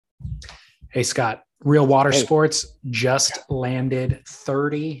Hey, Scott, Real Water Hey, Sports just landed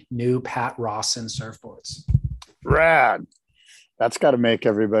 30 new Pat Rawson surfboards. rad. That's got to make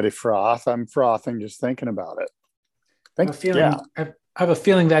everybody froth. I'm frothing just thinking about it. I have a Yeah. feeling I have a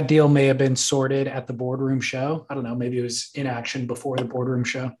feeling that deal may have been sorted at the boardroom show. I don't know. Maybe it was in action before the boardroom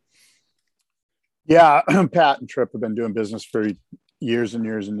show. Yeah. Pat and Tripp have been doing business for years and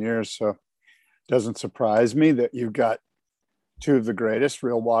years and years. So it doesn't surprise me that you've got two of the greatest,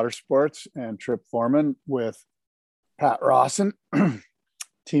 Real Water Sports and Tripp Foreman, with Pat Rawson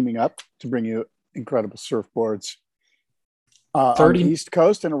teaming up to bring you incredible surfboards on the 30, East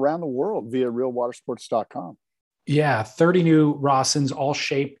Coast and around the world via realwatersports.com. yeah, 30 new Rawsons, all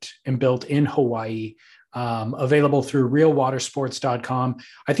shaped and built in Hawaii. Available through realwatersports.com.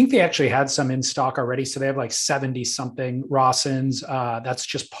 I think they actually had some in stock already. So they have like 70 something Rawsons. That's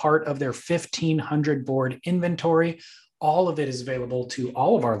just part of their 1,500 board inventory. All of it is available to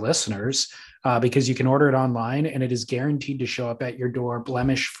all of our listeners because you can order it online and it is guaranteed to show up at your door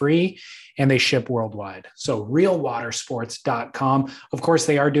blemish free, and they ship worldwide. So realwatersports.com. Of course,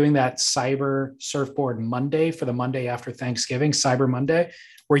 they are doing that Cyber Surfboard Monday for the Monday after Thanksgiving, Cyber Monday,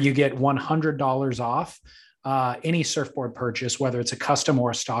 where you get $100 off any surfboard purchase, whether it's a custom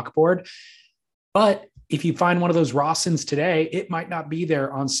or a stock board. But if you find one of those Rawsons today, it might not be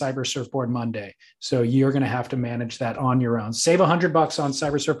there on Cyber Surfboard Monday. So you're going to have to manage that on your own. Save $100 on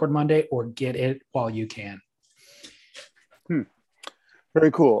Cyber Surfboard Monday or get it while you can.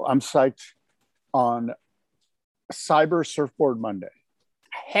 Very cool. I'm psyched on Cyber Surfboard Monday.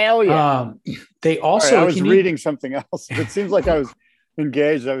 Hell yeah. They also, I was reading something else. It seems like I was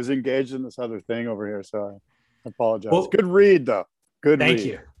engaged. I was engaged in this other thing over here. So I apologize. Well, good read though. Good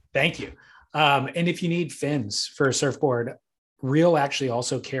read. Thank you. And if you need fins for a surfboard, Real actually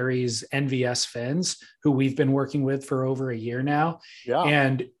also carries NVS fins, who we've been working with for over a year now. Yeah.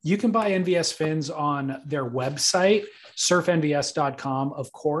 And you can buy NVS fins on their website, surfnvs.com,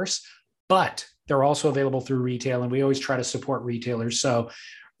 of course, but they're also available through retail. And we always try to support retailers. So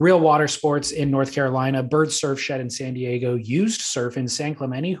Real Water Sports in North Carolina, Bird Surf Shed in San Diego, Used Surf in San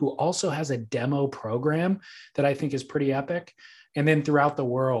Clemente, who also has a demo program that I think is pretty epic. And then throughout the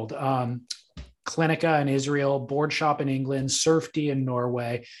world, Clinica in Israel, Board Shop in England, SurfD in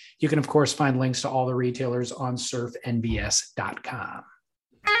Norway. You can, of course, find links to all the retailers on surfnbs.com.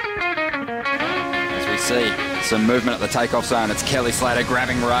 As we see some movement at the takeoff zone, it's Kelly Slater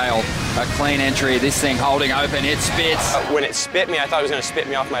grabbing rail. A clean entry, this thing holding open, it spits. When it spit me, I thought it was going to spit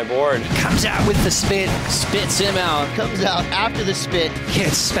me off my board. Comes out with the spit, spits him out. Comes out after the spit.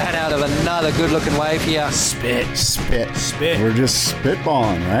 Gets spat out of another good-looking wave here. Spit. We're just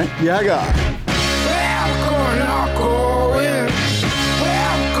spitballing, right? Yeah, God.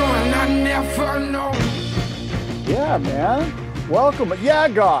 Yeah, man. Welcome. Yeah,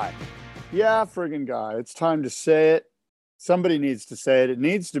 guy. Yeah, friggin' guy. It's time to say it. Somebody needs to say it. It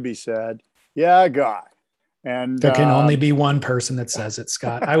needs to be said. Yeah, guy. And there can only be one person that says it,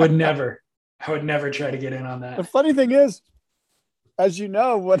 Scott. I would never try to get in on that. The funny thing is, as you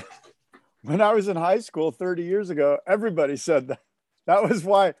know, when I was in high school 30 years ago, everybody said that. That was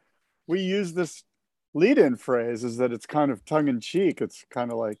why we use this lead-in phrase, is that it's kind of tongue-in-cheek. It's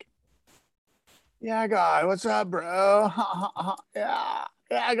kind of like, yeah, guy, what's up, bro? yeah,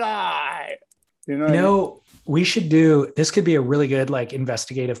 guy. You know, we should do, this could be a really good like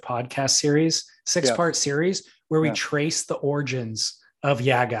investigative podcast series, six-part series where we trace the origins of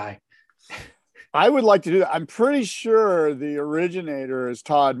Yeah Guy. I would like to do that. I'm pretty sure the originator is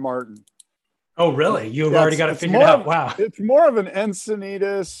Todd Martin. Oh, really? You've already got it figured out? Wow. It's more of an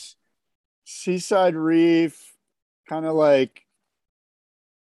Encinitas, Seaside Reef, kind of like,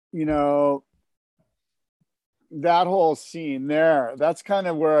 you know, that whole scene there. That's kind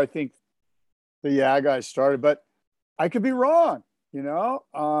of where I think the Yeah Guy started, but I could be wrong, you know?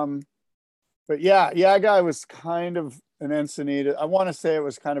 But yeah Guy was kind of an Encinitas. I want to say it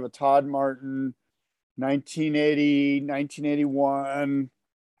was kind of a Todd Martin, 1980, 1981,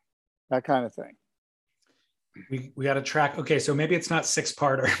 that kind of thing. We got to track. Okay, so maybe it's not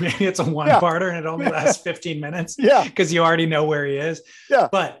six-parter. Maybe it's a one-parter and it only lasts 15 minutes. Yeah, because you already know where he is. Yeah,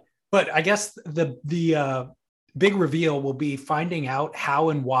 but I guess the big reveal will be finding out how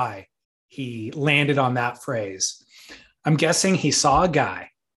and why he landed on that phrase. I'm guessing he saw a guy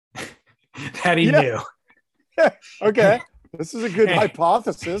that he knew. Okay, this is a good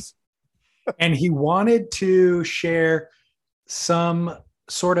hypothesis. And he wanted to share some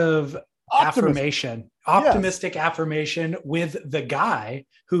sort of optimistic affirmation with the guy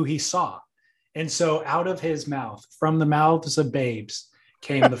who he saw. And so out of his mouth, from the mouths of babes,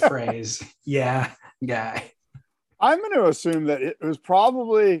 came the phrase, yeah, guy. I'm going to assume that it was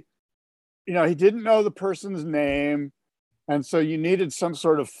probably he didn't know the person's name. And so you needed some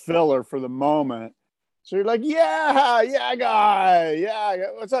sort of filler for the moment. So you're like, yeah, guy. Yeah.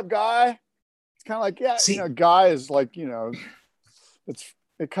 What's up, guy? It's kind of like, guy is like,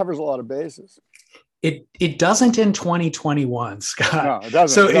 it covers a lot of bases. It doesn't in 2021, Scott. No, it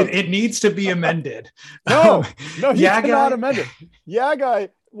doesn't. So it needs to be amended. No, you cannot amend it. Yeah, guy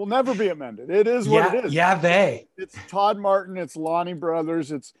will never be amended. It is what it is. Yeah, It's Todd Martin. It's Lonnie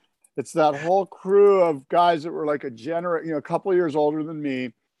Brothers. It's that whole crew of guys that were like a couple of years older than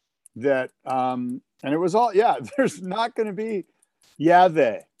me. That and it was all There's not going to be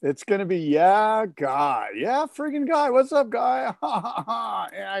they. It's going to be guy. Yeah, friggin' guy. What's up, guy?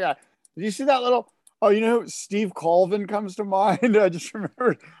 Yeah, guy. Did you see that little? Oh, Steve Colvin comes to mind. I just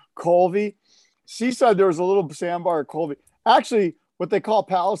remembered Colby. Seaside, there was a little sandbar at Colby. Actually, what they call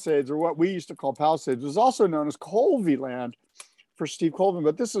Palisades, or what we used to call Palisades, was also known as Colby Land for Steve Colvin.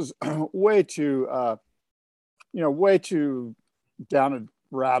 But this is way too down a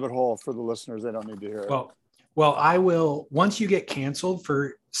rabbit hole for the listeners. They don't need to hear it. Well, I will, once you get canceled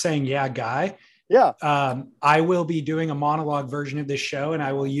for saying guy. Yeah. I will be doing a monologue version of this show, and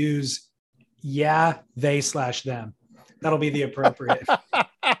I will use they/them. That'll be the appropriate.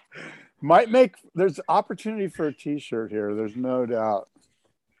 There's opportunity for a t-shirt here. There's no doubt.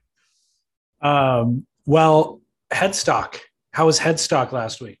 Well, Headstock. How was Headstock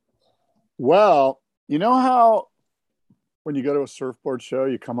last week? Well, you know how when you go to a surfboard show,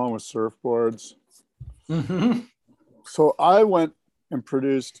 you come home with surfboards. Mm-hmm. So I went and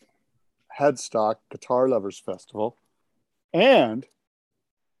produced Headstock Guitar Lovers Festival, and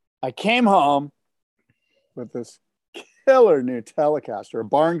I came home with this killer new Telecaster, a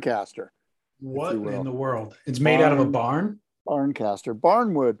Barncaster. What in the world? It's made out of a barn? Barncaster,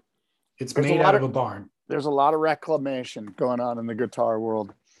 barnwood. It's made out of a barn. There's a lot of reclamation going on in the guitar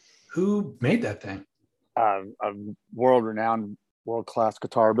world. Who made that thing? A world-renowned, world-class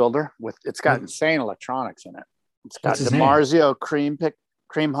guitar builder. It's got insane electronics in it. It's got DiMarzio cream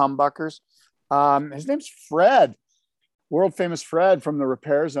humbuckers. His name's Fred, world famous Fred from the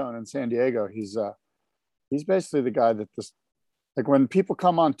Repair Zone in San Diego. He's basically the guy that like when people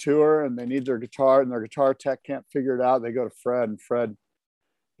come on tour and they need their guitar and their guitar tech can't figure it out, they go to Fred, and Fred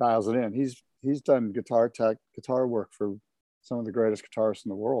dials it in. He's done guitar work for some of the greatest guitarists in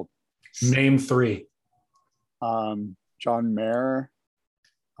the world. Name 3. John Mayer,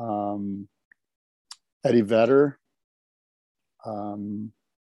 Eddie Vedder.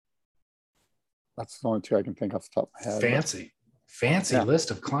 That's the only 2 I can think off the top of my head. Fancy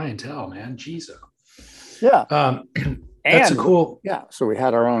list of clientele, man. Jesus. Yeah. That's cool. Yeah. So we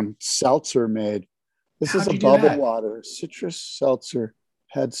had our own seltzer made. This is a bubble water, citrus seltzer,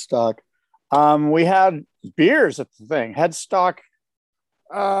 Headstock. We had beers at the thing. Headstock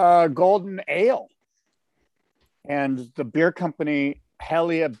Golden Ale. And the beer company,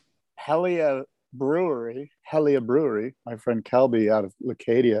 Helia Brewery, my friend Kelby out of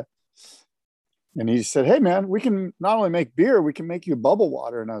Leucadia. And he said, hey, man, we can not only make beer, we can make you bubble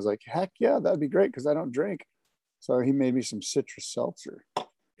water. And I was like, heck yeah, that'd be great because I don't drink. So he made me some citrus seltzer.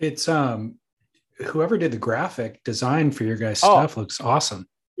 It's whoever did the graphic design for your guys' stuff looks awesome.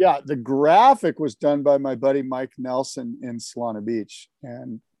 Yeah, the graphic was done by my buddy Mike Nelson in Solana Beach.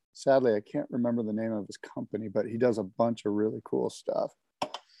 And sadly, I can't remember the name of his company, but he does a bunch of really cool stuff.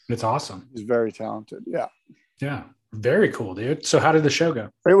 It's awesome. He's very talented. Yeah. Yeah. Very cool, dude. So how did the show go?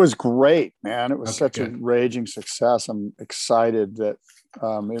 It was great, man. It was such a raging success. I'm excited that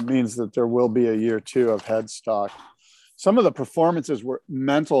it means that there will be a year 2 of Headstock. Some of the performances were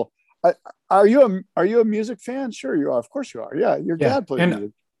mental. Are you a music fan? Sure you are. Of course you are. Yeah. Your dad played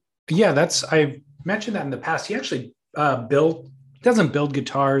music. Yeah, I've mentioned that in the past. He actually doesn't build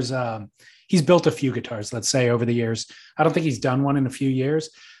guitars. He's built a few guitars, let's say, over the years. I don't think he's done one in a few years,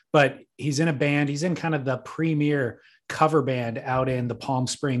 but he's in a band. He's in kind of the premier cover band out in the Palm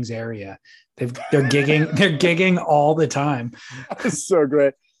Springs area. They're gigging all the time. That's so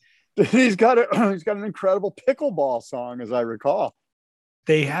great. He's got an incredible pickleball song, as I recall.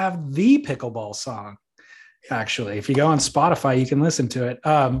 They have the pickleball song. Actually, if you go on Spotify, you can listen to it.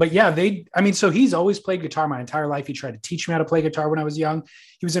 But yeah, so he's always played guitar my entire life. He tried to teach me how to play guitar when I was young.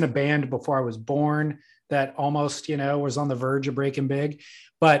 He was in a band before I was born that almost, was on the verge of breaking big,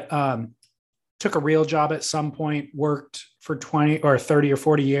 but took a real job at some point, worked for 20 or 30 or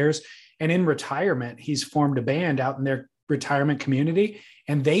 40 years. And in retirement, he's formed a band out in their retirement community,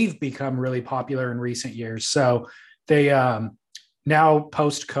 and they've become really popular in recent years. So they, now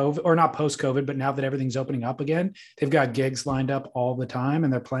post-COVID, or not post-COVID, but now that everything's opening up again, they've got gigs lined up all the time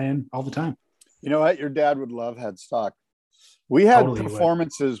and they're playing all the time. You know what? Your dad would love Headstock. We had Totally would.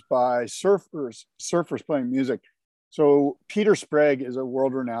 performances by surfers playing music. So Peter Sprague is a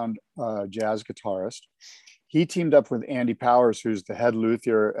world-renowned jazz guitarist. He teamed up with Andy Powers, who's the head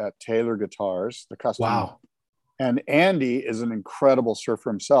luthier at Taylor Guitars, the custom. Wow. And Andy is an incredible surfer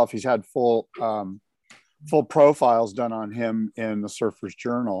himself. He's had full profiles done on him in the Surfer's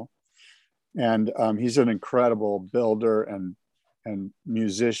Journal. And he's an incredible builder and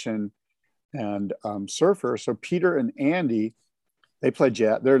musician and surfer. So Peter and Andy, they play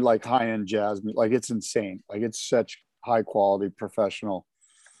jazz. They're like high-end jazz. Like, it's insane. Like, it's such high quality, professional,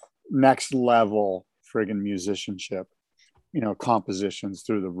 next level friggin' musicianship, compositions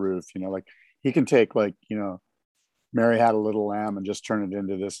through the roof. Like, he can take, like, Mary Had a Little Lamb and just turn it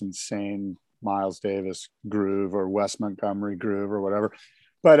into this insane Miles Davis groove or Wes Montgomery groove or whatever.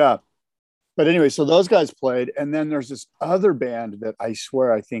 But anyway, so those guys played. And then there's this other band that I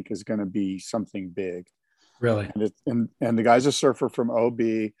swear I think is going to be something big. Really? And the guy's a surfer from OB.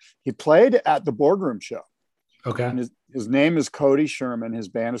 He played at the Boardroom Show. Okay. And his name is Cody Sherman. His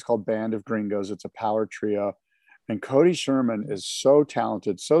band is called Band of Gringos. It's a power trio. And Cody Sherman is so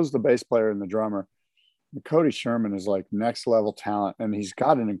talented. So is the bass player and the drummer. And Cody Sherman is like next level talent. And he's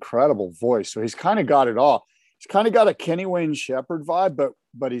got an incredible voice. So he's kind of got it all. He's kind of got a Kenny Wayne Shepherd vibe,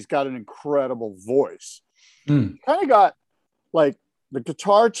 but he's got an incredible voice. Kind of got like the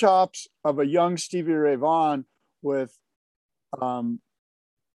guitar chops of a young Stevie Ray Vaughan with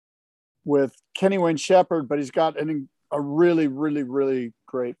Kenny Wayne Shepherd, but he's got a really, really, really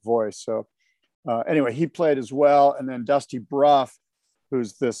great voice. So anyway, he played as well. And then Dusty Bruff,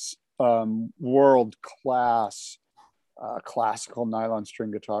 who's this world-class classical nylon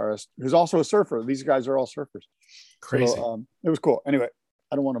string guitarist, who's also a surfer. These guys are all surfers. Crazy. So, it was cool. Anyway,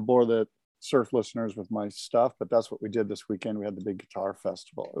 I don't want to bore the surf listeners with my stuff, but that's what we did this weekend. We had the big guitar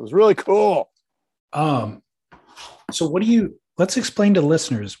festival. It was really cool. So let's explain to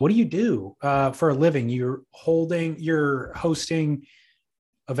listeners, what do you do for a living? You're hosting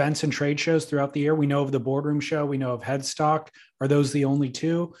events and trade shows throughout the year. We know of the Boardroom Show. We know of Headstock. Are those the only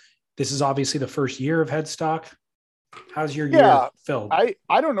two? This is obviously the first year of Headstock. How's your year filled? I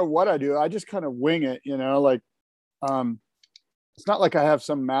don't know what I do. I just kind of wing it, like, it's not like I have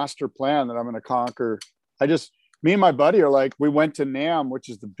some master plan that I'm going to conquer. Me and my buddy are like, we went to NAMM, which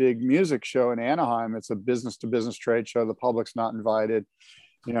is the big music show in Anaheim. It's a business to business trade show. The public's not invited,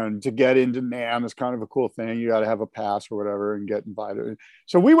 and to get into NAMM is kind of a cool thing. You got to have a pass or whatever and get invited.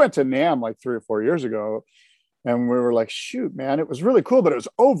 So we went to NAMM like 3 or 4 years ago, and we were like, shoot, man, it was really cool, but it was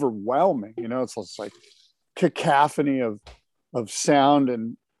overwhelming. It's just like cacophony of sound,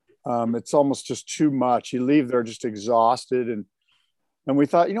 and it's almost just too much. You leave there just exhausted, and we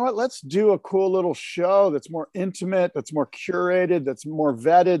thought, you know what, let's do a cool little show that's more intimate, that's more curated, that's more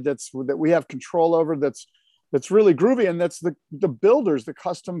vetted, that we have control over, that's really groovy, and that's the builders, the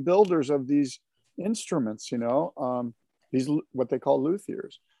custom builders of these instruments, these what they call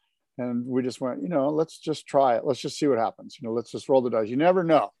luthiers. And we just went, let's just try it. Let's just see what happens. Let's just roll the dice. You never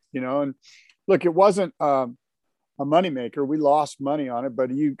know, and look, it wasn't a moneymaker. We lost money on it,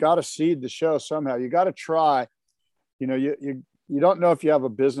 but you got to seed the show somehow. You got to try. You don't know if you have a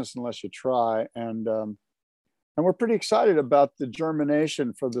business unless you try. And we're pretty excited about the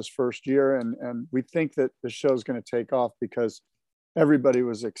germination for this first year. And we think that the show is going to take off because everybody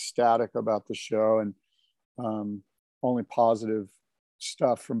was ecstatic about the show, and only positive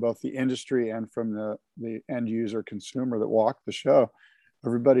stuff from both the industry and from the end user consumer that walked the show.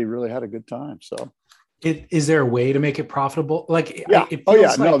 Everybody really had a good time. So is there a way to make it profitable? Like, yeah.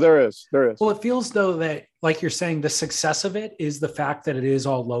 No, there is. Well, it feels though that, like you're saying, the success of it is the fact that it is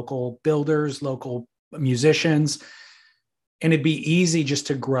all local builders, local musicians, and it'd be easy just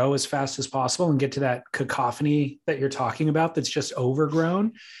to grow as fast as possible and get to that cacophony that you're talking about that's just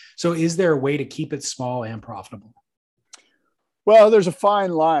overgrown. So is there a way to keep it small and profitable? Well, there's a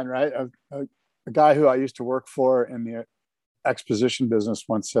fine line, right? A guy who I used to work for in the exposition business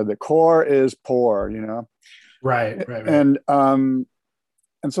once said that core is poor, Right. And so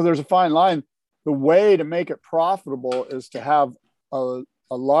there's a fine line. The way to make it profitable is to have a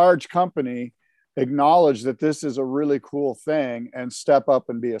large company acknowledge that this is a really cool thing and step up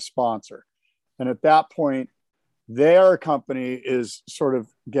and be a sponsor. And at that point, their company is sort of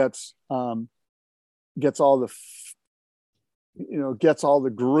gets all the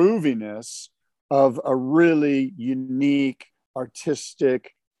grooviness of a really unique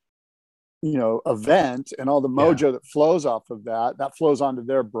artistic event, and all the mojo that flows off of that flows onto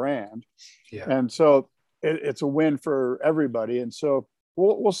their brand. And so it's a win for everybody. And so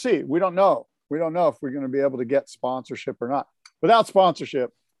we'll see. We don't know if we're going to be able to get sponsorship or not. Without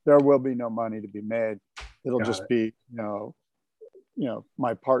sponsorship, there will be no money to be made. It'll just be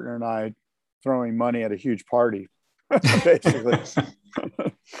my partner and I throwing money at a huge party, basically.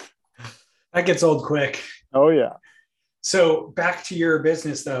 That gets old quick. Oh yeah. So back to your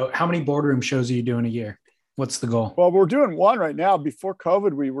business though, how many boardroom shows are you doing a year? What's the goal? Well, we're doing one right now. Before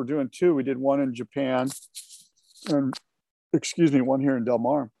COVID, we were doing two. We did one in Japan and one here in Del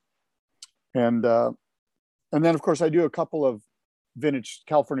Mar. And then of course I do a couple of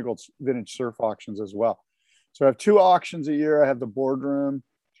California Gold vintage surf auctions as well. So I have 2 auctions a year. I have the boardroom,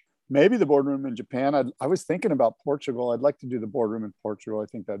 maybe the boardroom in Japan. I was thinking about Portugal. I'd like to do the boardroom in Portugal. I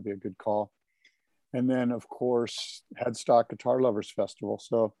think that'd be a good call. And then, of course, Headstock Guitar Lovers Festival.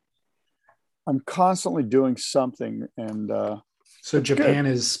 So I'm constantly doing something. And so Japan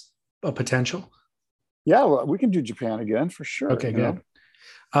is a potential? Yeah, well, we can do Japan again for sure. Okay, good.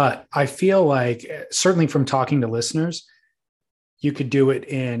 I feel like, certainly from talking to listeners, you could do it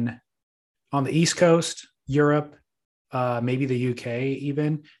on the East Coast, Europe, maybe the UK,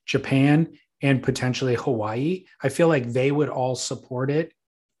 even Japan, and potentially Hawaii. I feel like they would all support it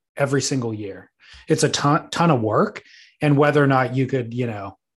every single year. It's a ton of work, and whether or not you could,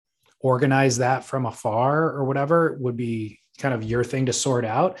 organize that from afar or whatever would be kind of your thing to sort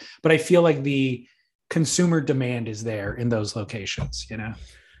out. But I feel like the consumer demand is there in those locations,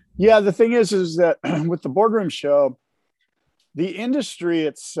 Yeah, the thing is that with the boardroom show, the industry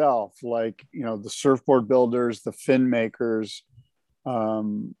itself, like, the surfboard builders, the fin makers,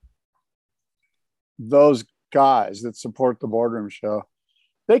 those guys that support the boardroom show,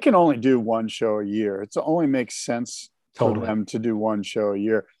 they can only do one show a year. It only makes sense for them to do one show a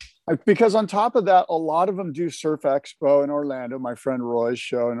year. Because on top of that, a lot of them do Surf Expo in Orlando, my friend Roy's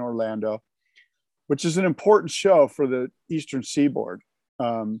show in Orlando, which is an important show for the Eastern Seaboard.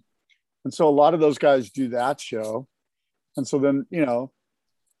 And so a lot of those guys do that show. And so then,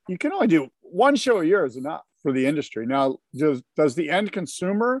 you can only do one show a year is enough for the industry. Now, does the end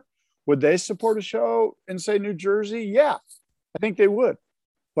consumer, would they support a show in, say, New Jersey? Yeah, I think they would.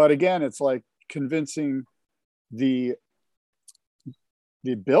 But again, it's like convincing the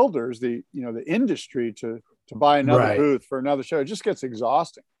builders, the industry to buy another booth for another show. It just gets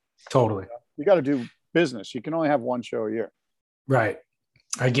exhausting. Totally. You got to do business. You can only have one show a year. Right.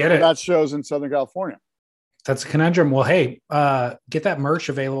 I get it. That shows in Southern California. That's a conundrum. Well, hey, get that merch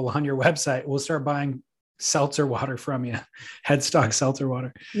available on your website. We'll start buying seltzer water from you. Headstock seltzer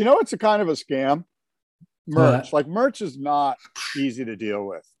water. It's a kind of a scam. Merch. Like merch is not easy to deal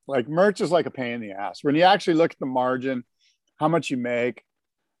with. Like merch is like a pain in the ass. When you actually look at the margin, how much you make,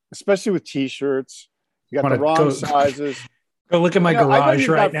 especially with t-shirts, you got the wrong sizes. Go look at my garage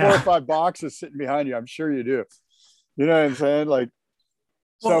right now. 4 or 5 boxes sitting behind you. I'm sure you do. You know what I'm saying? Like,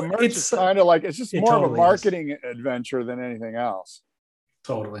 so merch is kind of like, it's just more of a marketing adventure than anything else.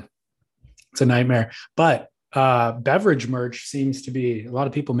 Totally. It's a nightmare. But beverage merch seems to be a lot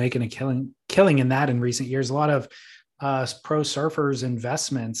of people making a killing in that in recent years. A lot of pro surfers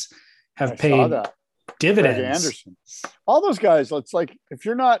investments have paid dividends. Greg Anderson. All those guys, it's like, if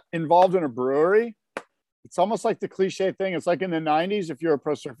you're not involved in a brewery, it's almost like the cliche thing. It's like in the 90s, if you're a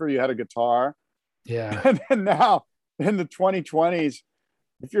pro surfer, you had a guitar. Yeah. And then now in the 2020s,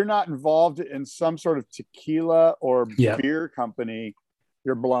 if you're not involved in some sort of tequila or beer company,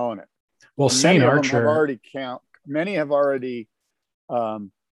 you're blowing it. Well, St. Archer many have already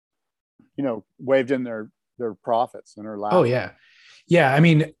waved in their profits and are laughing. Oh yeah. Yeah. I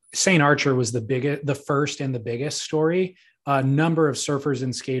mean, St. Archer was the first and the biggest story. A number of surfers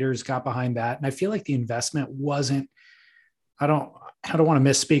and skaters got behind that. And I feel like the investment wasn't, I don't want to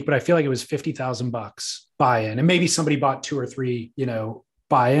misspeak, but I feel like it was $50,000 buy-in, and maybe somebody bought 2 or 3,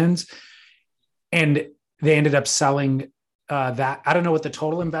 buy-ins, and they ended up selling that. I don't know what the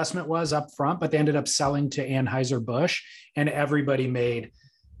total investment was up front, but they ended up selling to Anheuser-Busch, and everybody made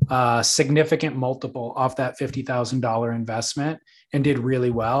a significant multiple off that $50,000 investment and did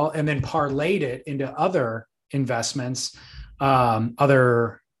really well. And then parlayed it into other investments,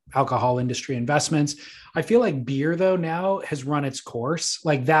 other alcohol industry investments. I feel like beer though now has run its course.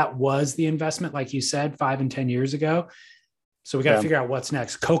 Like that was the investment, like you said, 5 and 10 years ago. So we got to figure out what's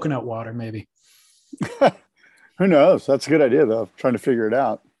next. Coconut water, maybe. Who knows? That's a good idea though. Trying to figure it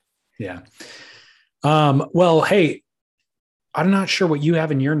out. Yeah. Well, hey, I'm not sure what you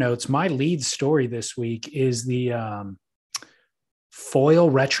have in your notes. My lead story this week is the foil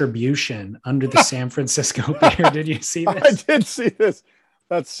retribution under the San Francisco Pier. Did you see this? I did see this.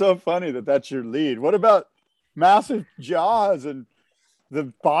 That's so funny that's your lead. What about Massive Jaws and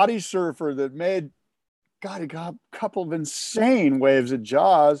the body surfer that made, God, he got a couple of insane waves at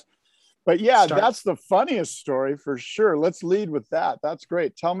Jaws. But yeah, that's the funniest story for sure. Let's lead with that. That's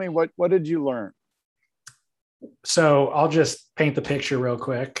great. Tell me what did you learn? So I'll just paint the picture real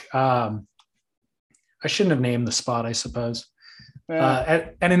quick. I shouldn't have named the spot, I suppose.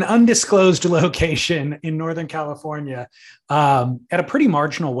 At an undisclosed location in Northern California, at a pretty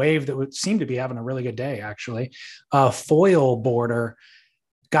marginal wave that would seem to be having a really good day, actually. A foil boarder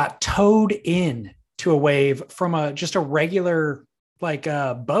got towed in to a wave from just a regular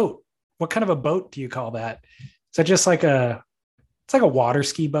boat. What kind of a boat do you call that? Is that just it's like a water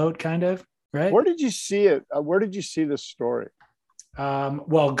ski boat kind of, right? Where did you see it? Where did you see this story?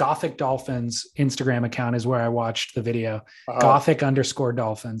 Well, Gothic Dolphins Instagram account is where I watched the video.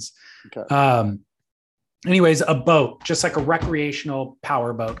 Gothic_Dolphins. Okay. Anyways, a boat, just like a recreational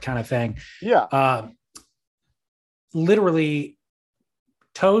power boat kind of thing. Yeah. Literally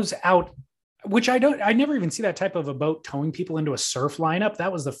tows out, which I never even see that type of a boat towing people into a surf lineup.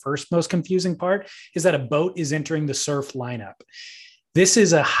 That was the first most confusing part, is that a boat is entering the surf lineup. This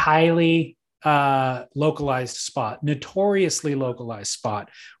is a highly localized spot, notoriously localized spot,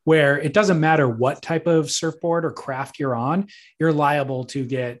 where it doesn't matter what type of surfboard or craft you're on, you're liable to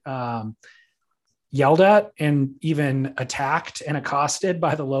get yelled at and even attacked and accosted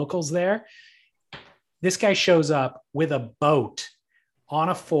by the locals there. This guy shows up with a boat on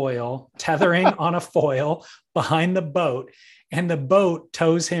a foil, tethering on a foil behind the boat, and the boat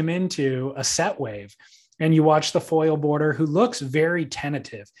tows him into a set wave. And you watch the foil boarder, who looks very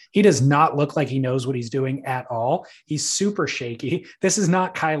tentative. He does not look like he knows what he's doing at all. He's super shaky. This is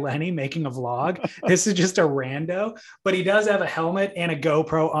not Kai Lenny making a vlog. This is just a rando, but he does have a helmet and a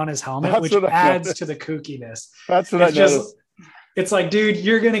GoPro on his helmet, which adds to the kookiness. That's what I noticed. It's like, dude,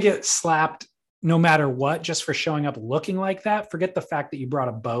 you're going to get slapped no matter what, just for showing up looking like that. Forget the fact that you brought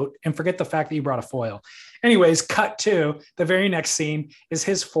a boat and forget the fact that you brought a foil. Anyways, cut to the very next scene is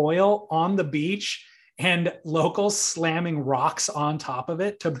his foil on the beach and locals slamming rocks on top of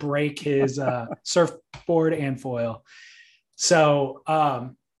it to break his surfboard and foil. So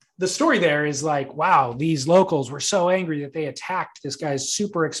the story there is like, wow, these locals were so angry that they attacked this guy's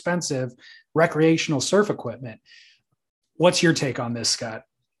super expensive recreational surf equipment. What's your take on this, Scott?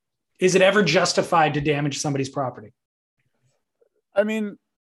 Is it ever justified to damage somebody's property? I mean,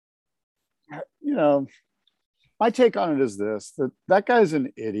 my take on it is this, that guy's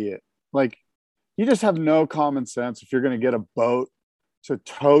an idiot. Like, you just have no common sense if you're going to get a boat to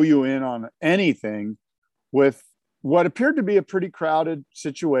tow you in on anything with what appeared to be a pretty crowded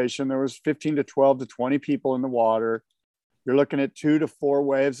situation. There was 15 to 12 to 20 people in the water. You're looking at 2 to 4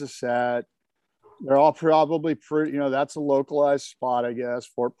 waves a set. They're all probably pretty, that's a localized spot, I guess,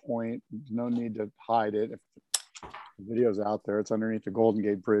 Fort Point. There's no need to hide it. If the video's out there, it's underneath the Golden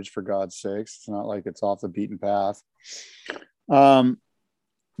Gate Bridge, for God's sakes. It's not like it's off the beaten path.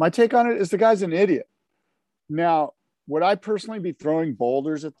 My take on it is the guy's an idiot. Now, would I personally be throwing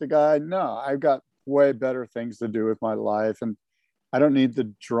boulders at the guy? No, I've got way better things to do with my life, and I don't need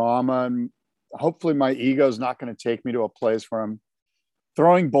the drama. And hopefully my ego is not going to take me to a place where I'm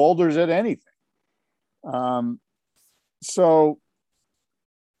throwing boulders at anything. So,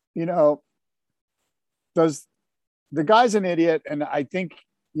 does the guy's an idiot. And I think,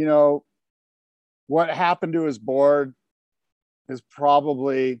 what happened to his board is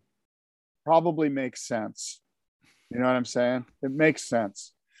probably makes sense. You know what I'm saying? It makes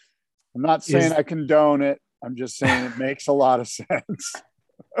sense. I'm not saying I condone it. I'm just saying it makes a lot of sense.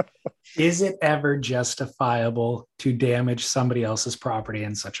 Is it ever justifiable to damage somebody else's property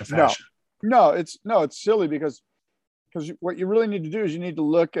in such a fashion? No, it's silly because what you really need to do is you need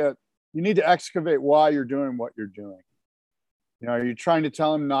to excavate why you're doing what you're doing. Are you trying to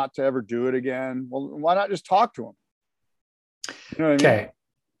tell him not to ever do it again? Well, why not just talk to him? You know what I mean?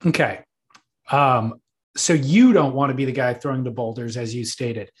 Okay. So you don't want to be the guy throwing the boulders, as you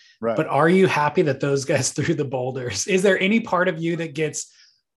stated, right? But are you happy that those guys threw the boulders? Is there any part of you that gets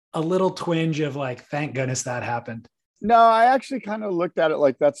a little twinge of like, thank goodness that happened? No, I actually kind of looked at it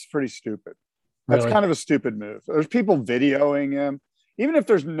like that's pretty stupid. That's Really? kind of a stupid move. There's people videoing him. Even if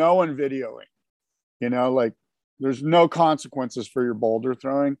there's no one videoing, like there's no consequences for your boulder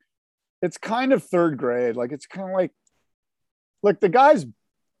throwing. It's kind of third grade. Like, it's kind of like, look, the guy's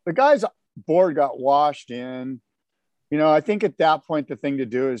board got washed in. I think at that point, the thing to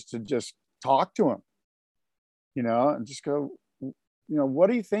do is to just talk to him, and just go, what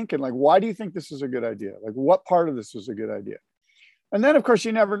are you thinking? Like, why do you think this is a good idea? Like, what part of this is a good idea? And then, of course,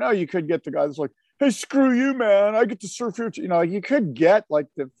 you never know. You could get the guy that's like, hey, screw you, man. I get to surf here. You could get like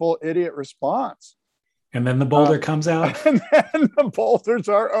the full idiot response. And then the boulder comes out. And then the boulders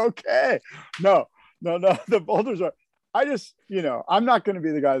are okay. No. The boulders are, I'm not going to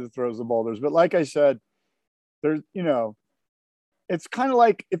be the guy that throws the boulders. But like I said, there's, it's kind of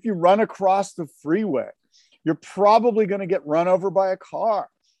like if you run across the freeway you're probably going to get run over by a car.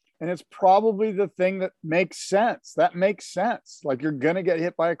 And it's probably the thing that makes sense. That makes sense. Like, you're going to get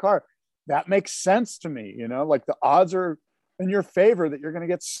hit by a car. That makes sense to me. You know, like the odds are in your favor that you're going to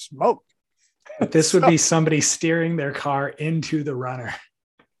get smoked. But this would be somebody steering their car into the runner.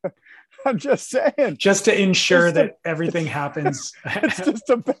 I'm just saying. Just to ensure that everything happens. It's just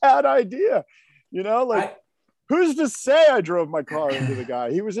a bad idea. You know, like, who's to say I drove my car into the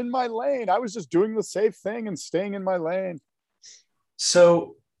guy? He was in my lane. I was just doing the safe thing and staying in my lane.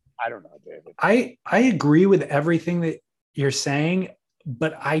 So I don't know, David. I agree with everything that you're saying,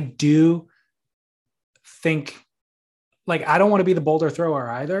 but I do think, like, I don't want to be the boulder thrower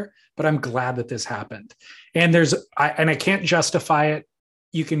either, but I'm glad that this happened. And I can't justify it.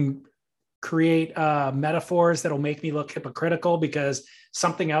 You can create metaphors that'll make me look hypocritical because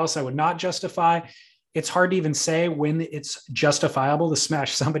something else I would not justify. It's hard to even say when it's justifiable to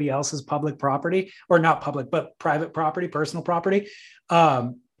smash somebody else's public property, or not public, but private property, personal property.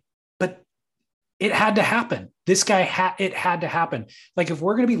 But it had to happen. This guy it had to happen. Like, if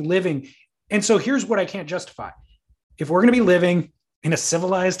we're going to be living, and so here's what I can't justify. If we're going to be living in a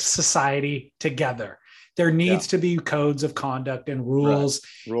civilized society together, there needs to be codes of conduct and rules.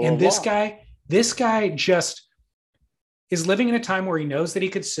 Right. And this guy just is living in a time where he knows that he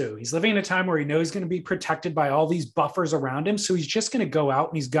could sue. He's living in a time where he knows he's going to be protected by all these buffers around him. So he's just going to go out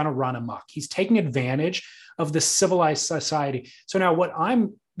and he's going to run amok. He's taking advantage of the civilized society. So now what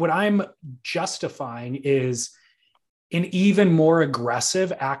I'm justifying is an even more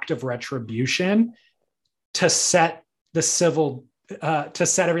aggressive act of retribution to set the civil, to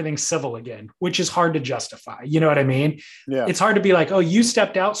set everything civil again, which is hard to justify. You know what I mean? Yeah. It's hard to be like, oh, you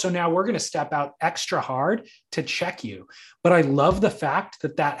stepped out, so now we're going to step out extra hard to check you. But I love the fact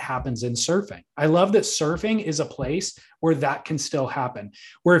that that happens in surfing. I love that surfing is a place where that can still happen,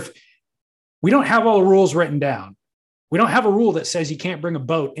 where if we don't have all the rules written down, we don't have a rule that says you can't bring a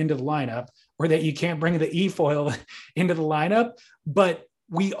boat into the lineup or that you can't bring the e-foil into the lineup, but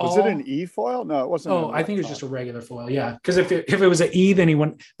was it an e-foil? No, it wasn't. Oh, I think it was just a regular foil. Yeah. Because if it was an E,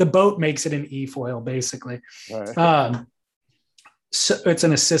 then the boat makes it an e-foil basically. Right. So it's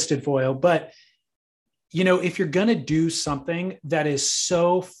an assisted foil, but you know, if you're going to do something that is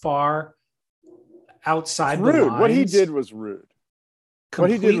so far outside the lines, what he did was rude. What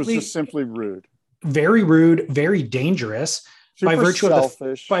he did was just simply rude. Very rude, very dangerous. Super by virtue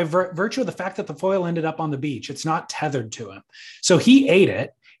selfish. Virtue of the fact that the foil ended up on the beach. It's not tethered to him. So he ate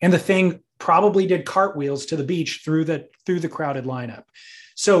it, and the thing probably did cartwheels to the beach through the crowded lineup.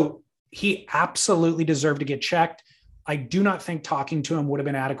 So he absolutely deserved to get checked. I do not think talking to him would have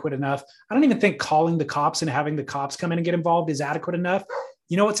been adequate enough. I don't even think calling the cops and having the cops come in and get involved is adequate enough.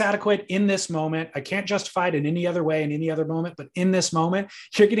 You know what's adequate in this moment? I can't justify it in any other way in any other moment, but in this moment,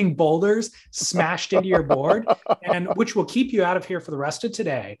 you're getting boulders smashed into your board, and which will keep you out of here for the rest of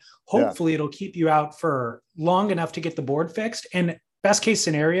today. Hopefully it'll keep you out for long enough to get the board fixed. And best case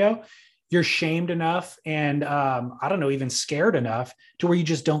scenario, you're shamed enough and I don't know, even scared enough to where you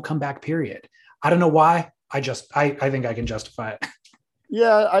just don't come back, period. I don't know why. I think I can justify it.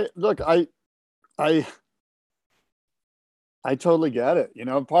 Yeah. I totally get it. You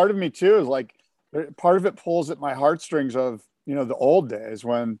know, part of me too is like, part of it pulls at my heartstrings of, you know, the old days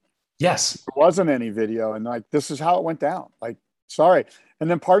when there wasn't any video and like, this is how it went down. Like, sorry. And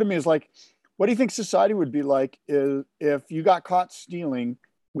then part of me is like, what do you think society would be like if you got caught stealing,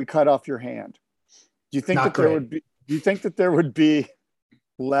 we cut off your hand? Do you think do you think that there would be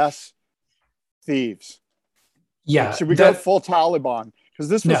less thieves? Yeah. Should we go full Taliban? Because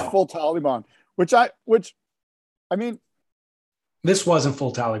this was full Taliban, which I mean, this wasn't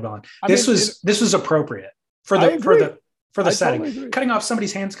full Taliban. This was appropriate for the setting. Totally. Cutting off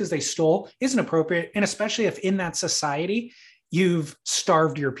somebody's hands because they stole isn't appropriate, and especially if in that society you've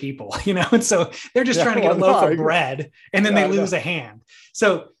starved your people, you know, and so they're just trying to get a loaf of bread, and then they lose a hand.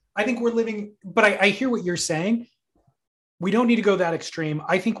 So I think we're living. But I hear what you're saying. We don't need to go that extreme.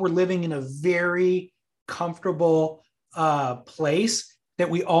 I think we're living in a very comfortable place that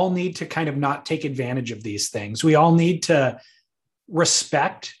we all need to kind of not take advantage of these things. We all need to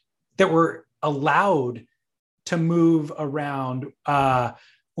respect that we're allowed to move around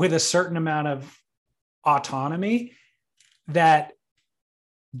with a certain amount of autonomy that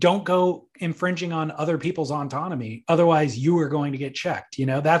don't go infringing on other people's autonomy. Otherwise you are going to get checked. You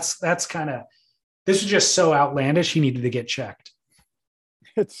know, that's kind of, this is just so outlandish. He needed to get checked.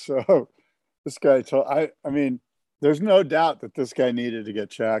 It's so, this guy told, I mean, there's no doubt that this guy needed to get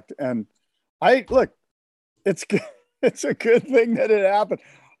checked. And it's good. It's a good thing that it happened.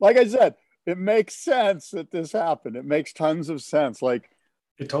 Like I said, it makes sense that this happened. It makes tons of sense. Like,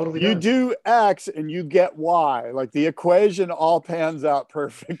 It totally You does. do X and you get Y. Like the equation all pans out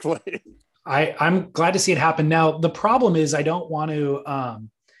perfectly. I'm glad to see it happen. Now, the problem is I don't want to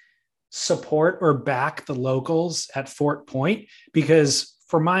support or back the locals at Fort Point because,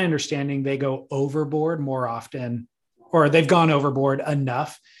 from my understanding, they go overboard more often, or they've gone overboard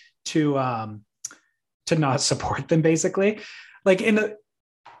enough to not support them. Basically, like in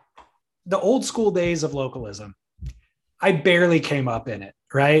the old school days of localism, I barely came up in it,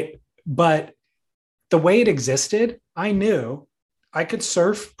 right? But the way it existed, I knew I could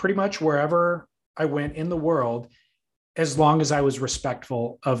surf pretty much wherever I went in the world as long as I was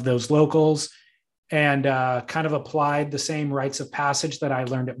respectful of those locals and kind of applied the same rites of passage that I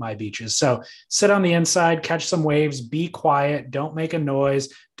learned at my beaches. So sit on the inside, catch some waves, be quiet, don't make a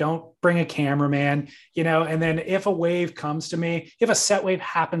noise, don't bring a cameraman, and then if a wave comes to me, if a set wave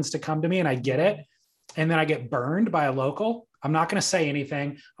happens to come to me and I get it, and then I get burned by a local, I'm not going to say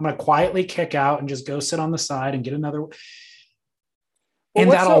anything. I'm going to quietly kick out and just go sit on the side and get another.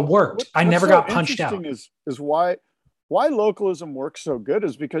 And that all worked. I never got punched out. Is why localism works so good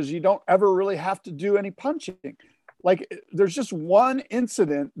is because you don't ever really have to do any punching. Like there's just one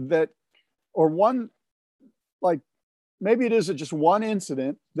incident maybe it isn't just one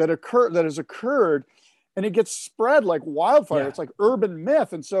incident that has occurred and it gets spread like wildfire. Yeah. It's like urban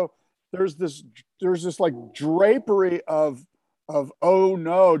myth. And so there's this like drapery of oh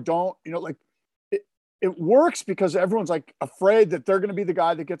no, don't, like it works because everyone's like afraid that they're going to be the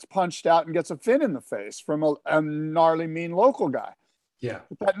guy that gets punched out and gets a fin in the face from a gnarly mean local guy. Yeah.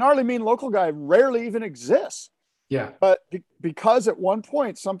 But that gnarly mean local guy rarely even exists. Yeah. But because at one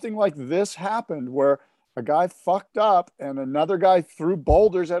point something like this happened where a guy fucked up and another guy threw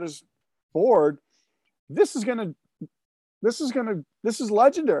boulders at his board, this is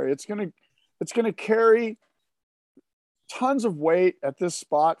legendary. It's going to carry tons of weight at this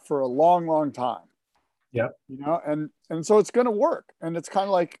spot for a long, long time. Yeah. And so it's going to work. And it's kind of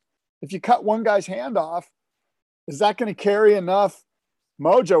like, if you cut one guy's hand off, is that going to carry enough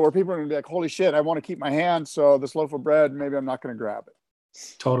mojo where people are going to be like, holy shit, I want to keep my hand. So this loaf of bread, maybe I'm not going to grab it.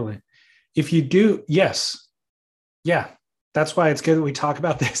 Totally. If you do, yes. Yeah. That's why it's good that we talk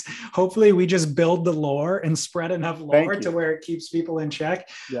about this. Hopefully we just build the lore and spread enough lore to where it keeps people in check.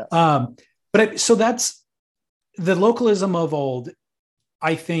 Yes. So that's the localism of old,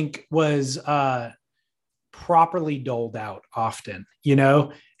 I think was, properly doled out often,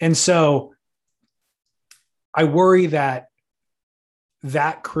 and so I worry that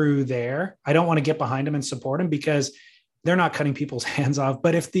crew there, I don't want to get behind them and support them because they're not cutting people's hands off.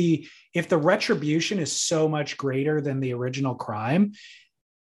 But if the retribution is so much greater than the original crime,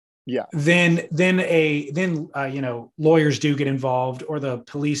 yeah, then lawyers do get involved or the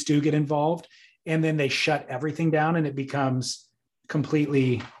police do get involved, and then they shut everything down and it becomes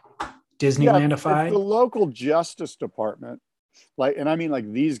completely Disneylandified. If the local justice department, and I mean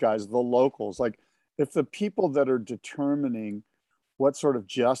like these guys, the locals, like if the people that are determining what sort of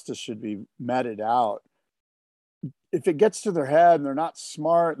justice should be meted out, if it gets to their head and they're not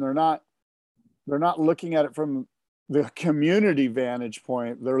smart and they're not looking at it from the community vantage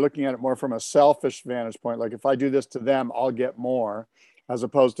point, they're looking at it more from a selfish vantage point. Like if I do this to them, I'll get more, as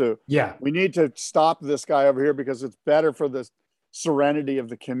opposed to, we need to stop this guy over here because it's better for this serenity of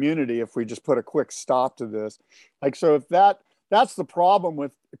the community if we just put a quick stop to this. Like, so if that's the problem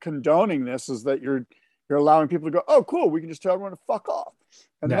with condoning this, is that you're allowing people to go, oh cool, we can just tell everyone to fuck off,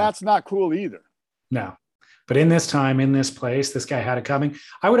 and that's not cool either. No, but in this time, in this place, this guy had it coming.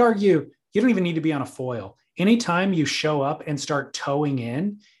 I would argue you don't even need to be on a foil. Anytime you show up and start towing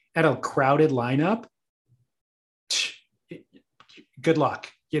in at a crowded lineup, good luck.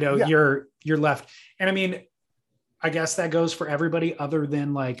 You're left. And I mean, I guess that goes for everybody other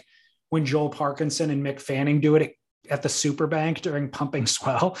than like when Joel Parkinson and Mick Fanning do it at the Superbank during Pumping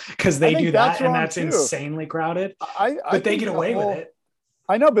Swell, because they do that and that's too. Insanely crowded. But they get away with it.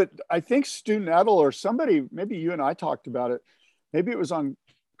 I know, but I think Stu Nettle or somebody, maybe you and I talked about it. Maybe it was on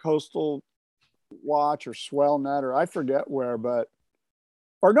Coastal Watch or SwellNet or I forget where,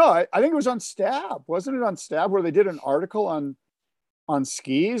 I think it was on Stab. Wasn't it on Stab where they did an article on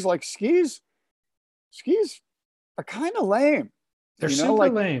skis? Like skis are kind of lame. They're super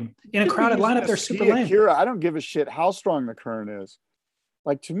lame. In a crowded lineup, they're super lame. Akira, I don't give a shit how strong the current is.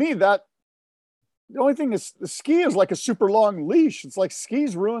 Like, to me, the only thing is the ski is like a super long leash. It's like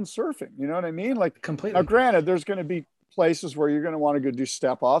skis ruin surfing. You know what I mean? Like, completely. Now, granted, there's going to be places where you're going to want to go do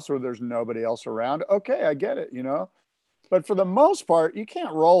step offs where there's nobody else around. Okay, I get it, But for the most part, you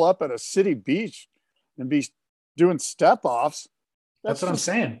can't roll up at a city beach and be doing step offs. That's what I'm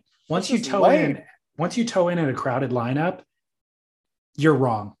saying. Once you tow in at a crowded lineup, you're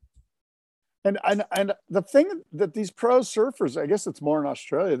wrong. And the thing that these pro surfers, I guess it's more in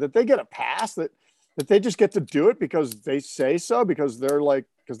Australia, that they get a pass, that they just get to do it because they say so, because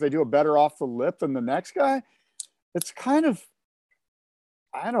they do a better off the lip than the next guy. It's kind of,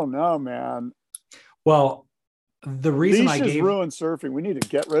 I don't know, man. Well, the reason leashes ruin surfing. We need to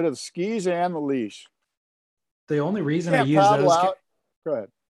get rid of the skis and the leash. The only reason I use those. Go ahead.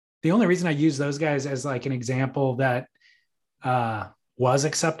 The only reason I use those guys as like an example that was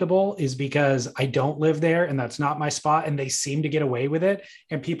acceptable is because I don't live there and that's not my spot, and they seem to get away with it,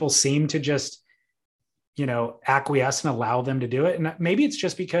 and people seem to just, acquiesce and allow them to do it. And maybe it's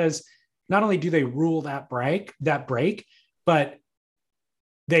just because not only do they rule that break, but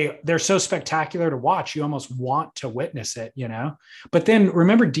they're so spectacular to watch. You almost want to witness it, But then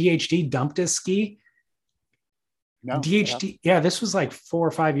remember DHD dumped his ski? No, DHD. Yeah, this was like 4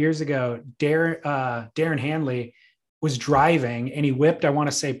 or 5 years ago. Darren Hanley was driving and he whipped, I want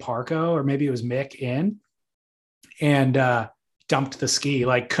to say Parco, or maybe it was Mick in, and dumped the ski,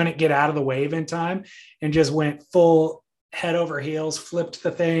 like couldn't get out of the wave in time and just went full head over heels, flipped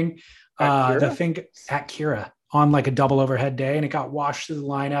the thing, the thing at Kira on like a double overhead day, and it got washed through the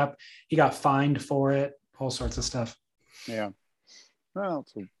lineup. He got fined for it, all sorts of stuff. Yeah. Well,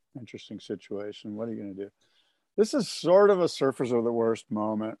 it's an interesting situation. What are you going to do? This is sort of a surfers are the worst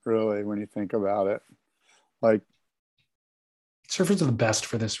moment, really, when you think about it. Like, surfers are the best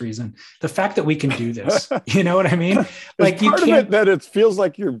for this reason. The fact that we can do this, you know what I mean? Like, you can't. That it feels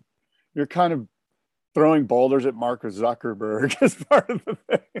like you're kind of throwing boulders at Mark Zuckerberg as part of the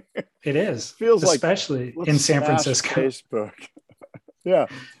thing. It is. Feels especially like in San Francisco. Facebook. Yeah.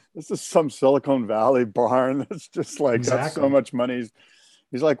 This is some Silicon Valley barn that's just like got so much money.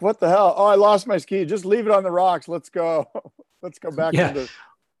 He's like, what the hell? Oh, I lost my ski. Just leave it on the rocks. Let's go. Let's go back to the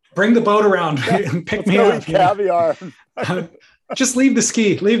bring the boat around and pick me up. Caviar. Just leave the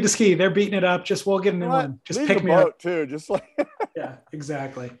ski. Leave the ski. They're beating it up. Just we'll get a new one. Just pick me up too. Just like yeah,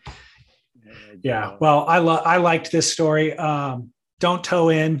 exactly. Yeah. Well, I liked this story. Don't tow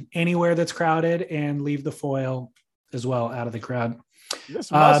in anywhere that's crowded, and leave the foil as well out of the crowd.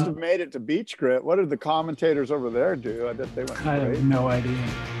 This must have made it to Beach Grit. What did the commentators over there do? I bet they went. I have no idea.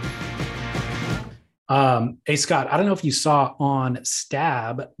 Hey Scott, I don't know if you saw on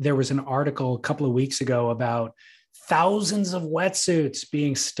Stab, there was an article a couple of weeks ago about thousands of wetsuits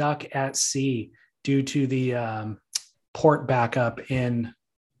being stuck at sea due to the port backup in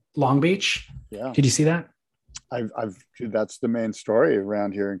Long Beach. Yeah. Did you see that? That's the main story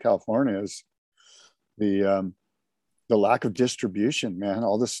around here in California is the lack of distribution, man.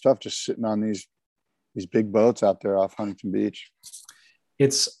 All this stuff just sitting on these big boats out there off Huntington Beach.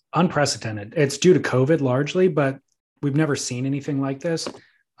 It's unprecedented. It's due to COVID largely, but we've never seen anything like this.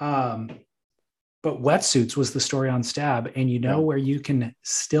 But wetsuits was the story on Stab, and where you can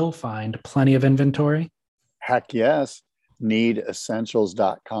still find plenty of inventory? Heck yes.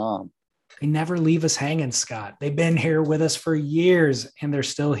 NeedEssentials.com. They never leave us hanging, Scott. They've been here with us for years and they're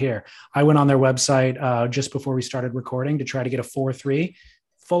still here. I went on their website just before we started recording to try to get a 4.3,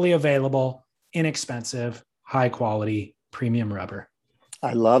 fully available, inexpensive, high quality, premium rubber.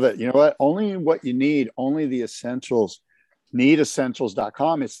 I love it. You know what? Only what you need, only the essentials.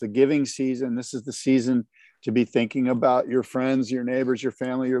 NeedEssentials.com. It's the giving season. This is the season to be thinking about your friends, your neighbors, your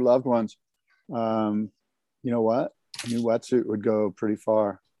family, your loved ones. You know what? A new wetsuit would go pretty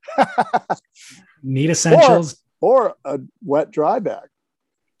far. Need Essentials or a wet dry bag,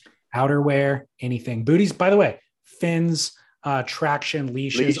 outerwear, anything. Booties, by the way, fins, traction,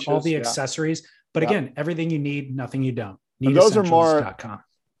 leashes, all the accessories. But again, everything you need, nothing you don't. Those are more.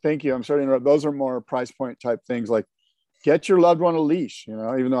 Thank you. I'm sorry to interrupt. Those are more price point type things, like get your loved one a leash.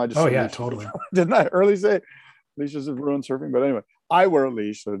 Even though I just totally didn't I early say leashes have ruined surfing, but anyway, I wear a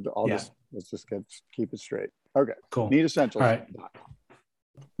leash, so let's just keep it straight. Okay, cool. Need Essentials. All right.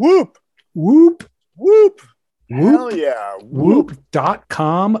 Whoop. Hell yeah.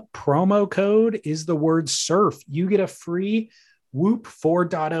 Whoop.com. Promo code is the word surf. You get a free Whoop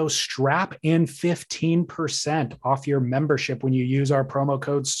 4.0 strap and 15% off your membership when you use our promo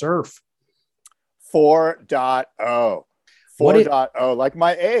code surf. 4.0. 4.0, like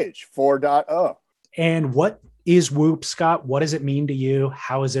my age. 4.0. And what is Whoop, Scott? What does it mean to you?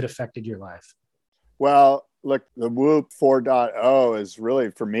 How has it affected your life? Well, look, the Whoop 4.0 is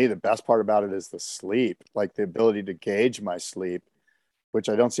really, for me, the best part about it is the sleep, like the ability to gauge my sleep, which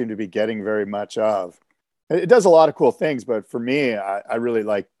I don't seem to be getting very much of. It does a lot of cool things, but for me, I really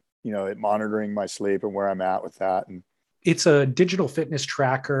like, it monitoring my sleep and where I'm at with that. And it's a digital fitness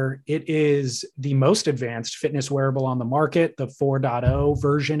tracker. It is the most advanced fitness wearable on the market. The 4.0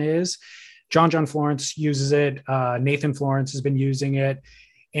 version is. John Florence uses it. Nathan Florence has been using it.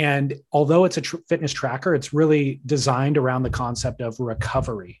 And although it's a fitness tracker, it's really designed around the concept of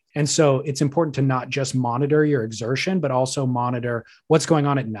recovery. And so it's important to not just monitor your exertion, but also monitor what's going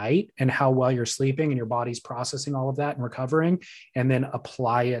on at night and how well you're sleeping and your body's processing all of that and recovering, and then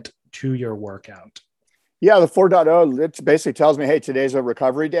apply it to your workout. Yeah, the 4.0, it basically tells me, hey, today's a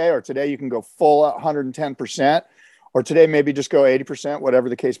recovery day, or today you can go full 110%, or today maybe just go 80%, whatever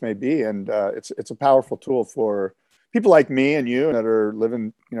the case may be. And it's a powerful tool for people like me and you that are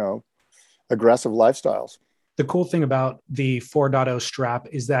living, aggressive lifestyles. The cool thing about the 4.0 strap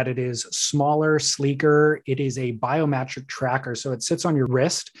is that it is smaller, sleeker. It is a biometric tracker. So it sits on your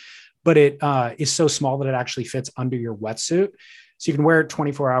wrist, but it is so small that it actually fits under your wetsuit. So you can wear it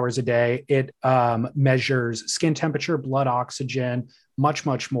 24 hours a day. It measures skin temperature, blood oxygen, much,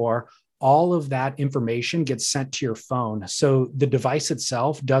 much more. All of that information gets sent to your phone. So the device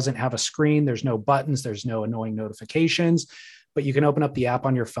itself doesn't have a screen. There's no buttons. There's no annoying notifications, but you can open up the app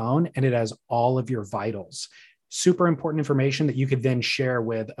on your phone and it has all of your vitals. Super important information that you could then share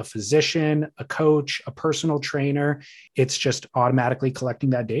with a physician, a coach, a personal trainer. It's just automatically collecting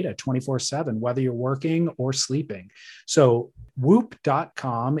that data 24/7, whether you're working or sleeping. So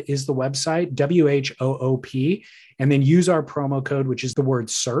Whoop.com is the website, WHOOP, and then use our promo code, which is the word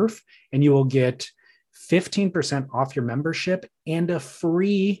surf, and you will get 15% off your membership and a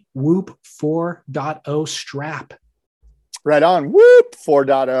free Whoop 4.0 strap. Right on. Whoop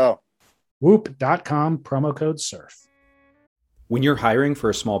 4.0. Whoop.com, promo code surf. When you're hiring for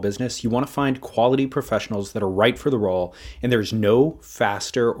a small business, you want to find quality professionals that are right for the role, and there's no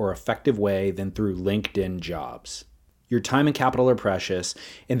faster or effective way than through LinkedIn Jobs. Your time and capital are precious,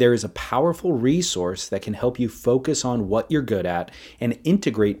 and there is a powerful resource that can help you focus on what you're good at and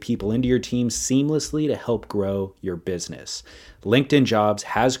integrate people into your team seamlessly to help grow your business. LinkedIn Jobs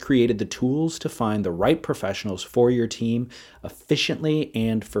has created the tools to find the right professionals for your team efficiently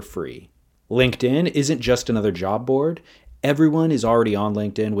and for free. LinkedIn isn't just another job board. Everyone is already on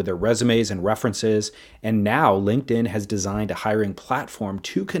LinkedIn with their resumes and references, and now LinkedIn has designed a hiring platform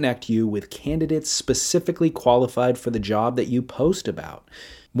to connect you with candidates specifically qualified for the job that you post about.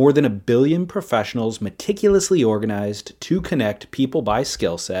 More than 1 billion professionals meticulously organized to connect people by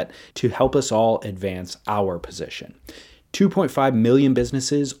skill set to help us all advance our position. 2.5 million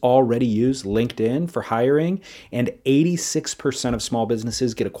businesses already use LinkedIn for hiring, and 86% of small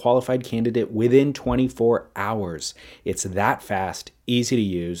businesses get a qualified candidate within 24 hours. It's that fast, easy to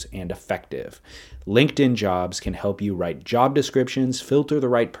use, and effective. LinkedIn Jobs can help you write job descriptions, filter the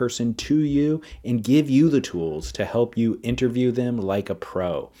right person to you, and give you the tools to help you interview them like a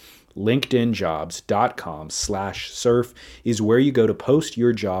pro. LinkedInjobs.com/surf is where you go to post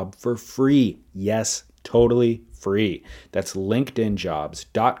your job for free. Yes, totally free. That's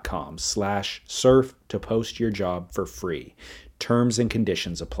LinkedInjobs.com/surf to post your job for free. Terms and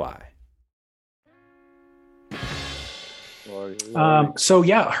conditions apply.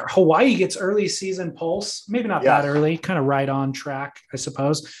 Hawaii gets early season pulse, maybe not that early, kind of right on track, I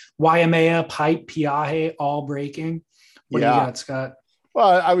suppose. Waimea, Pipe, Piahe, all breaking. What do you got, Scott?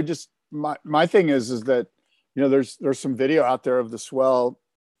 Well, I would just, my thing is that, there's some video out there of the swell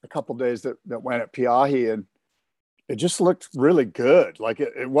a couple days that went at Piahe, and it just looked really good. Like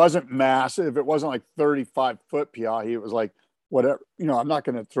it wasn't massive. It wasn't like 35-foot Piahe. It was like whatever, I'm not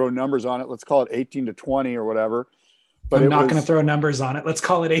going to throw numbers on it. Let's call it 18 to 20 or whatever. But I'm not going to throw numbers on it. Let's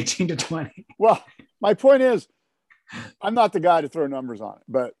call it 18 to 20. Well, my point is, I'm not the guy to throw numbers on it,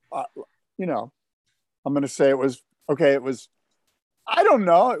 but I'm going to say it was okay. It was, I don't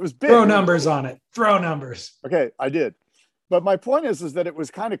know. It was big. Throw numbers on it. Throw numbers. Okay, I did. But my point is that it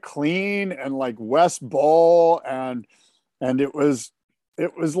was kind of clean and like West Bowl, and it was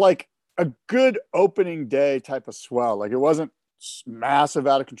like a good opening day type of swell. Like it wasn't massive,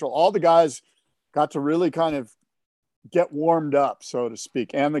 out of control. All the guys got to really kind of get warmed up, so to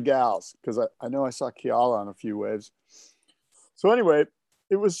speak, and the gals, because I know I saw Kiala on a few waves. So anyway,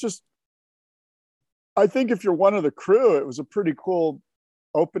 it was just, I think if you're one of the crew, it was a pretty cool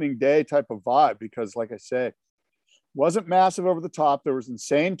opening day type of vibe, because like I say, wasn't massive over the top. There was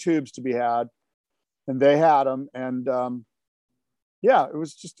insane tubes to be had, and they had them. And I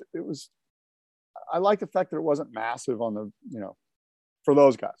like the fact that it wasn't massive on the, for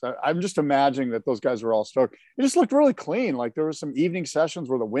those guys. I'm just imagining that those guys were all stoked. It just looked really clean. Like there was some evening sessions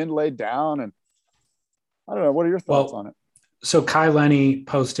where the wind laid down, and I don't know. What are your thoughts on it? So Kai Lenny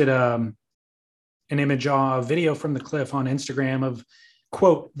posted an image, a video from the cliff on Instagram of,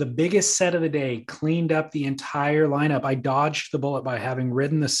 quote, the biggest set of the day, cleaned up the entire lineup. I dodged the bullet by having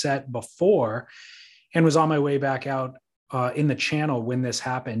ridden the set before and was on my way back out in the channel when this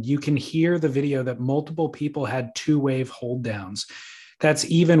happened. You can hear the video that multiple people had 2-wave hold downs. That's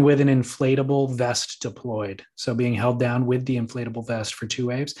even with an inflatable vest deployed. So being held down with the inflatable vest for 2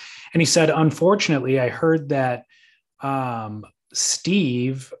 waves. And he said, unfortunately, I heard that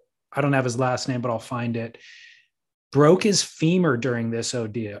Steve, I don't have his last name, but I'll find it, broke his femur during this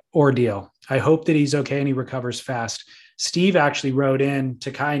ordeal. I hope that he's okay and he recovers fast. Steve actually wrote in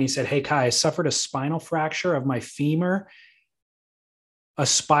to Kai and he said, hey, Kai, I suffered a spinal fracture of my femur, a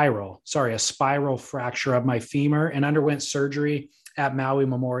spiral fracture of my femur, and underwent surgery at Maui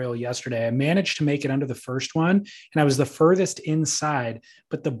Memorial yesterday. I managed to make it under the first one, and I was the furthest inside,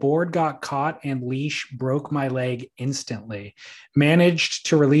 but the board got caught and leash broke my leg instantly. Managed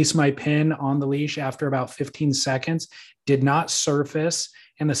to release my pin on the leash after about 15 seconds, did not surface,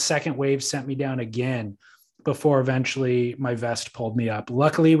 and the second wave sent me down again before eventually my vest pulled me up.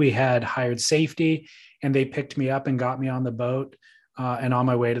 Luckily, we had hired safety, and they picked me up and got me on the boat and on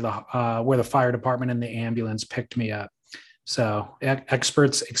my way to the where the fire department and the ambulance picked me up. So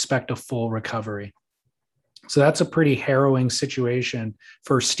experts expect a full recovery. So that's a pretty harrowing situation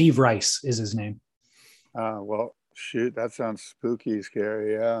for Steve Rice is his name. Well, shoot, that sounds spooky,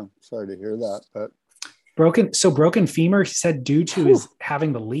 scary. Yeah, sorry to hear that. But broken femur, he said, due to his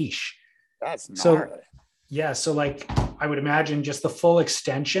having the leash. That's gnarly. So yeah, so like I would imagine just the full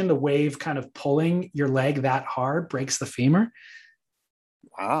extension, the wave kind of pulling your leg that hard breaks the femur.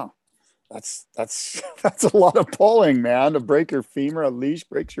 Wow. That's a lot of pulling, man, to break your femur. A leash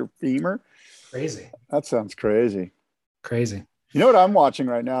breaks your femur. Crazy. That sounds crazy. Crazy. You know what I'm watching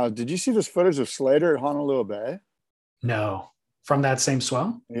right now? Did you see this footage of Slater at Honolulu Bay? No. From that same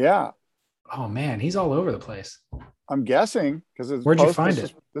swell? Yeah. Oh man, he's all over the place. I'm guessing because where'd you find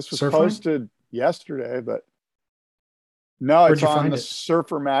it? This was Surfline? Posted yesterday, but no, Where'd it's you on find the it?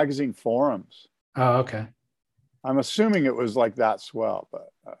 Surfer Magazine forums. Oh, okay. I'm assuming it was like that swell, but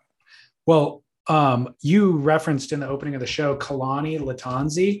Well, you referenced in the opening of the show Kalani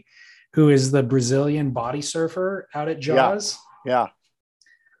Latanzi, who is the Brazilian body surfer out at Jaws. yeah.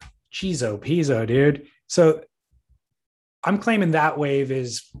 Chizo Pizzo, dude. So I'm claiming that wave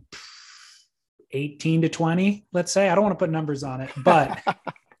is 18 to 20, let's say. I don't want to put numbers on it, but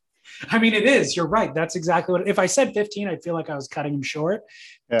I mean, it is. You're right. That's exactly what, if I said 15, I'd feel like I was cutting him short.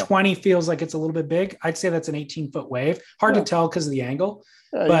 Yeah. 20 feels like it's a little bit big. I'd say that's an 18-foot wave. Hard to tell because of the angle,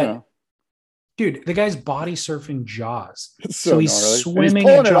 Yeah, but you know. dude, the guy's body surfing Jaws. It's So he's gnarly. And swimming He's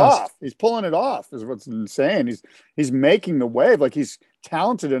pulling at it Jaws. off. He's pulling it off is what's insane. He's making the wave. Like he's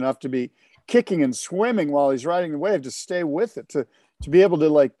talented enough to be kicking and swimming while he's riding the wave to stay with it, to be able to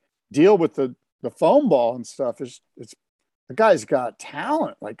like deal with the foam ball and stuff. It's the guy's got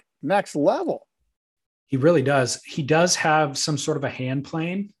talent, like next level. He really does. He does have some sort of a hand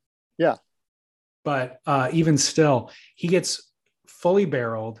plane. Yeah. But even still, he gets fully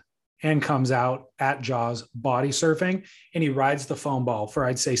barreled and comes out at Jaws body surfing, and he rides the foam ball for,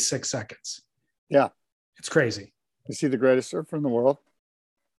 I'd say, 6 seconds. Yeah. It's crazy. Is he the greatest surfer in the world?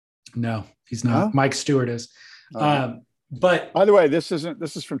 No, he's not. No? Mike Stewart is. But By the way, this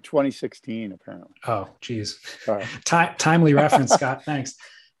is from 2016, apparently. oh, geez. Sorry. Timely reference, Scott. Thanks.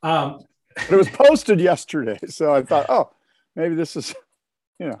 But it was posted yesterday. So I thought, oh, maybe this is,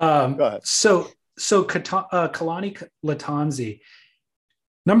 go ahead. So Kalani Latanzi,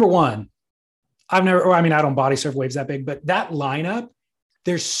 number one, I don't body surf waves that big, but that lineup,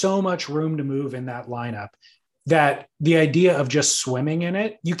 there's so much room to move in that lineup that the idea of just swimming in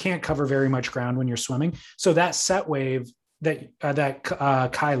it, you can't cover very much ground when you're swimming. So that set wave that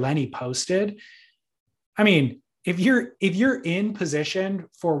Kai Lenny posted, I mean, if you're in position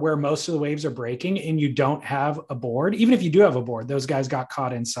for where most of the waves are breaking and you don't have a board, even if you do have a board, those guys got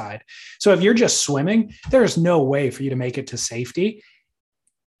caught inside. So if you're just swimming, there's no way for you to make it to safety.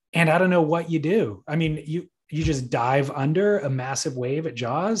 And I don't know what you do. I mean, you just dive under a massive wave at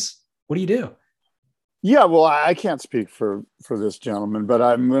Jaws. What do you do? Yeah, well, I can't speak for this gentleman, but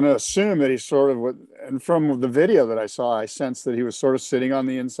I'm going to assume that he's sort of and from the video that I saw, I sensed that he was sort of sitting on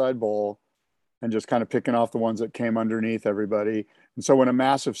the inside bowl and just kind of picking off the ones that came underneath everybody. And so when a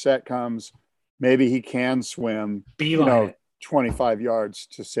massive set comes, maybe he can swim, 25 yards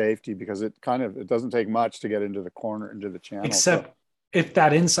to safety, because it doesn't take much to get into the corner, into the channel. Except if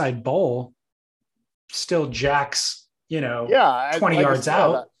that inside bowl still jacks, 20 yards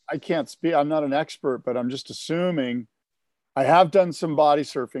out. I can't speak. I'm not an expert, but I'm just assuming. I have done some body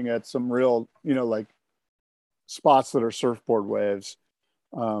surfing at some real, like spots that are surfboard waves.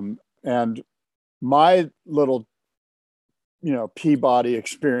 And my little, Peabody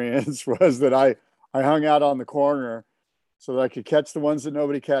experience was that I hung out on the corner so that I could catch the ones that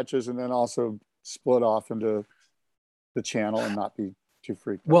nobody catches, and then also split off into the channel and not be too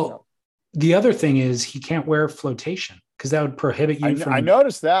freaked out. Well, the other thing is he can't wear flotation because that would prohibit you from. I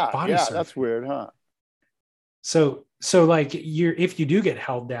noticed that. Body Yeah, surfing. that's weird, huh? So like if you do get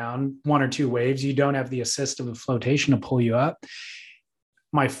held down 1 or 2 waves, you don't have the assist of the flotation to pull you up.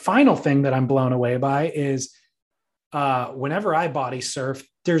 My final thing that I'm blown away by is whenever I body surf,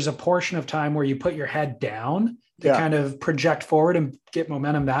 there's a portion of time where you put your head down to kind of project forward and get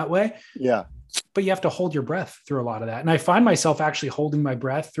momentum that way. Yeah. But you have to hold your breath through a lot of that. And I find myself actually holding my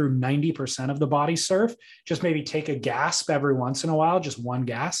breath through 90% of the body surf, just maybe take a gasp every once in a while, just one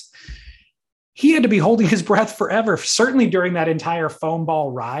gasp. He had to be holding his breath forever. Certainly during that entire foam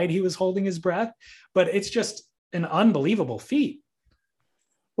ball ride, he was holding his breath, but it's just an unbelievable feat.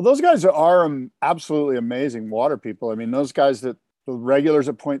 Well, those guys are absolutely amazing water people. I mean, those guys the regulars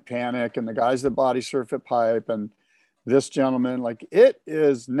at Point Panic and the guys that body surf at Pipe and this gentleman, like it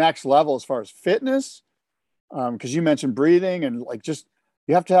is next level as far as fitness. Because you mentioned breathing and like just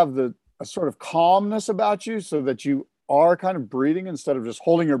you have to have a sort of calmness about you so that you are kind of breathing instead of just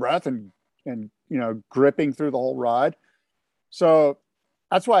holding your breath and gripping through the whole ride. So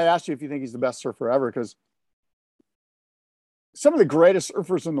that's why I asked you if you think he's the best surfer ever, because some of the greatest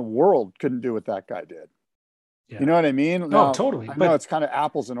surfers in the world couldn't do what that guy did. Yeah. You know what I mean? Now, totally. I know it's kind of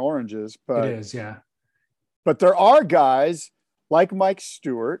apples and oranges, but it is, yeah. But there are guys like Mike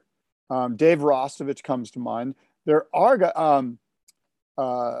Stewart, Dave Rostovich comes to mind. There are guys,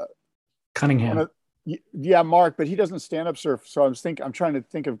 Cunningham. Yeah, Mark, but he doesn't stand up surf. So I'm trying to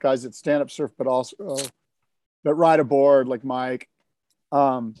think of guys that stand up surf, but also that ride a board like Mike.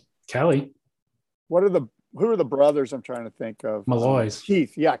 Kelly. Who are the brothers I'm trying to think of? Malloy's.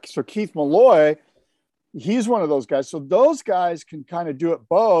 Keith. Yeah. So Keith Malloy, he's one of those guys. So those guys can kind of do it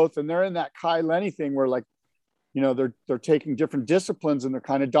both. And they're in that Kai Lenny thing where like, they're taking different disciplines and they're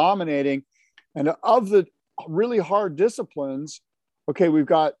kind of dominating. And of the really hard disciplines, okay, we've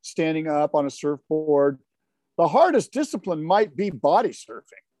got standing up on a surfboard. The hardest discipline might be body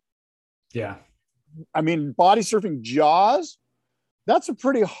surfing. Yeah. I mean, body surfing jaws, that's a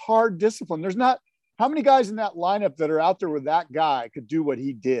pretty hard discipline. There's not, how many guys in that lineup that are out there with that guy could do what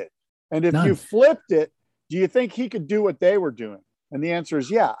he did? And if you flipped it, do you think he could do what they were doing? And the answer is,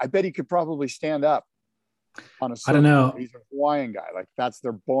 yeah, I bet he could probably stand up on a surfboard. I don't know. He's a Hawaiian guy. Like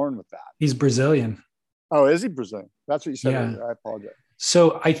they're born with that. He's Brazilian. Oh, is he Brazilian? That's what you said Yeah. earlier. I apologize.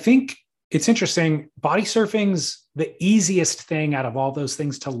 So I think it's interesting. Body surfing's the easiest thing out of all those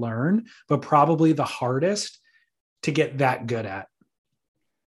things to learn, but probably the hardest to get that good at.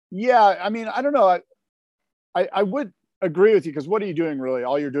 Yeah. I mean, I don't know. I would agree with you because what are you doing really?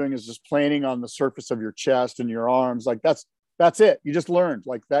 All you're doing is just planing on the surface of your chest and your arms. Like that's it. You just learned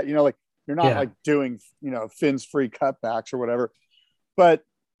like that, like you're not like doing, fins free cutbacks or whatever. But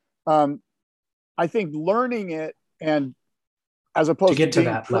I think learning it and as opposed to get to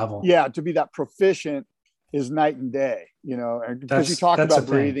that level. Yeah. To be that proficient is night and day, and because you talked about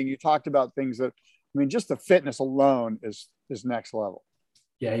breathing, you talked about things that, I mean, just the fitness alone is next level.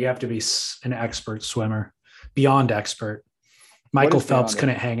 Yeah. You have to be an expert swimmer, beyond expert. Michael Phelps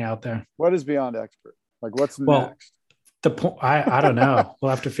couldn't hang out there. What is beyond expert? Like what's next? The point, I don't know.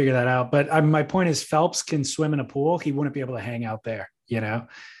 We'll have to figure that out. But my point is Phelps can swim in a pool. He wouldn't be able to hang out there,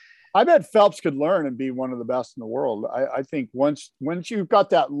 I bet Phelps could learn and be one of the best in the world. I think once you've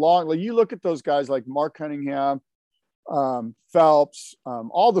got that long, like you look at those guys like Mark Cunningham, Phelps,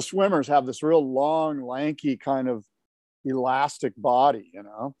 all the swimmers have this real long, lanky kind of elastic body,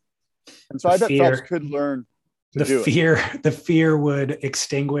 And so I bet Phelps could learn to do it. The fear would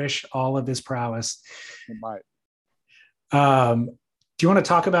extinguish all of his prowess. It might. Do you want to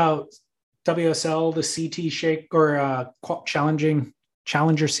talk about WSL, the CT shake or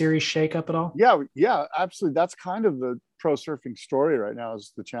Challenger Series shakeup at all? Yeah, absolutely. That's kind of the pro surfing story right now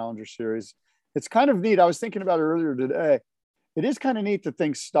is the Challenger Series. It's kind of neat. I was thinking about it earlier today. It is kind of neat that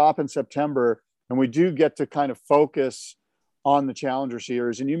things stop in September and we do get to kind of focus on the Challenger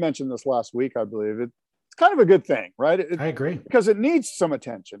Series. And you mentioned this last week, I believe. It's kind of a good thing, right? I agree. Because it needs some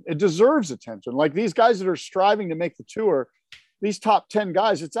attention. It deserves attention. Like these guys that are striving to make the tour, these top 10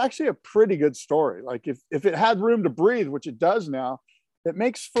 guys, it's actually a pretty good story. Like if it had room to breathe, which it does now, it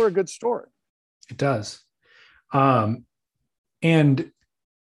makes for a good story. It does. And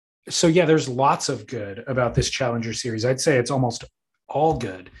so, yeah, there's lots of good about this Challenger Series. I'd say it's almost all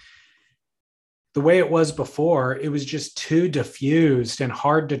good. The way it was before, it was just too diffused and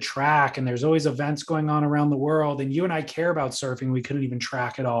hard to track. And there's always events going on around the world. And you and I care about surfing. We couldn't even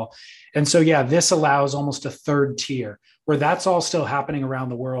track it all. And so, yeah, this allows almost a third tier where that's all still happening around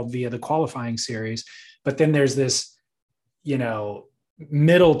the world via the qualifying series. But then there's this,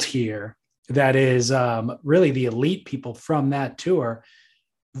 middle tier that is really the elite people from that tour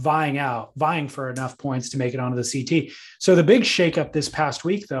vying for enough points to make it onto the CT. So the big shakeup this past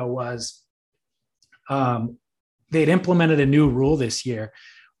week, though, was they'd implemented a new rule this year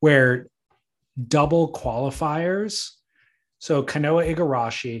where double qualifiers. So Kanoa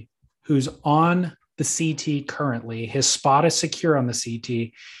Igarashi, who's on the CT currently, his spot is secure on the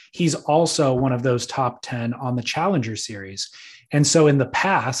CT. He's also one of those top 10 on the Challenger Series. And so in the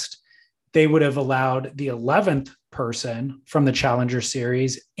past, they would have allowed the 11th person from the Challenger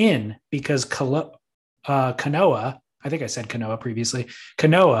Series in because Kanoa, I think I said Kanoa previously,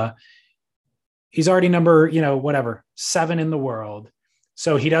 Kanoa, he's already number, 7 in the world.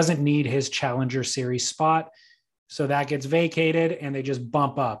 So he doesn't need his Challenger Series spot. So that gets vacated and they just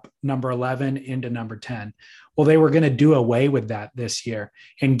bump up number 11 into number 10. Well, they were going to do away with that this year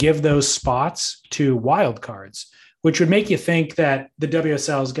and give those spots to wild cards, which would make you think that the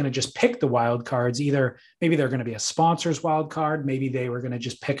WSL is going to just pick the wild cards. Either maybe they're going to be a sponsor's wild card. Maybe they were going to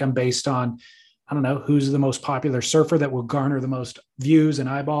just pick them based on, I don't know, who's the most popular surfer that will garner the most views and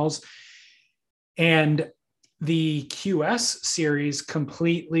eyeballs. And the QS series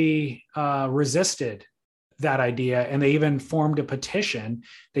completely resisted that idea. And they even formed a petition.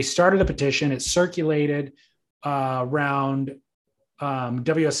 They started a petition. It circulated around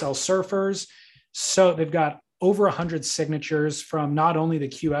WSL surfers. So they've got over 100 signatures from not only the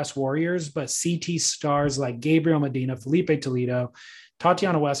QS warriors, but CT stars like Gabriel Medina, Felipe Toledo,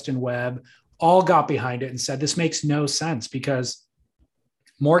 Tatiana Weston Webb, all got behind it and said, this makes no sense because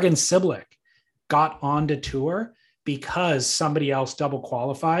Morgan Siblick got onto tour because somebody else double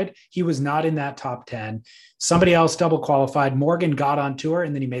qualified. He was not in that top 10. Somebody else double qualified. Morgan got on tour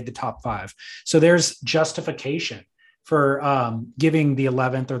and then he made the top 5. So there's justification for giving the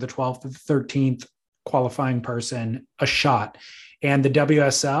 11th or the 12th or the 13th qualifying person a shot. And the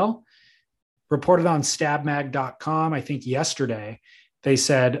WSL reported on stabmag.com, I think yesterday, they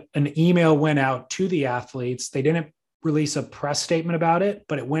said an email went out to the athletes. They didn't release a press statement about it,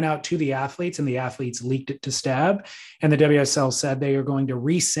 but it went out to the athletes and the athletes leaked it to Stab. And the WSL said they are going to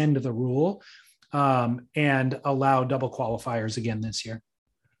rescind the rule and allow double qualifiers again this year.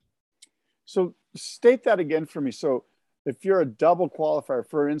 So state that again for me. So if you're a double qualifier,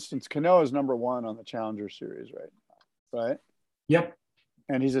 for instance, Kanoa is number 1 on the Challenger Series right? Yep.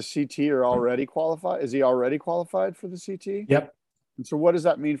 And he's a CT or already qualified. Is he already qualified for the CT? Yep. And so what does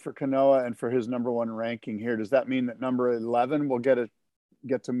that mean for Kanoa and for his number 1 ranking here? Does that mean that number 11 will get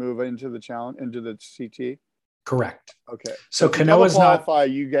to move into the challenge, into the CT? Correct. Okay. So Kanoa's not,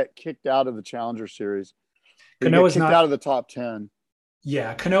 you get kicked out of the Challenger Series. Kanoa's kicked not out of the top 10.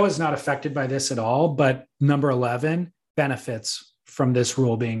 Yeah. Kanoa is not affected by this at all, but number 11 benefits from this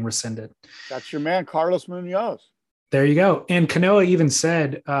rule being rescinded. That's your man, Carlos Munoz. There you go. And Kanoa even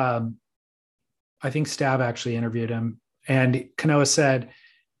said, I think Stab actually interviewed him, and Kanoa said,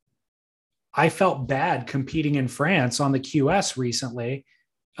 I felt bad competing in France on the QS recently,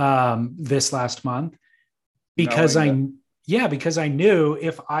 this last month, because because I knew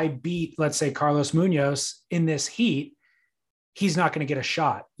if I beat, let's say, Carlos Munoz in this heat, he's not going to get a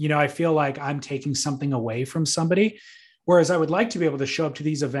shot. I feel like I'm taking something away from somebody. Whereas I would like to be able to show up to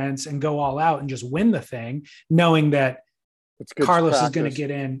these events and go all out and just win the thing, knowing that Carlos is going to get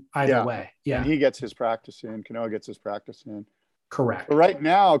in either way. Yeah. And he gets his practice in. Kanoa gets his practice in. Correct. But right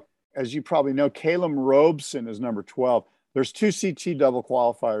now, as you probably know, Caleb Robeson is number 12. There's 2 CT double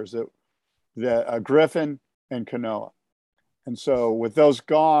qualifiers, that Griffin and Kanoa. And so with those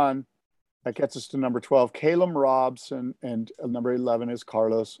gone, that gets us to number 12, Caleb Robson, and number 11 is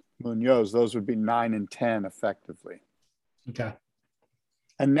Carlos Munoz. Those would be 9 and 10 effectively. Okay.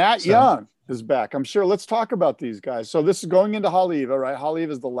 And Nat Young is back. I'm sure. Let's talk about these guys. So this is going into Haleiwa, right?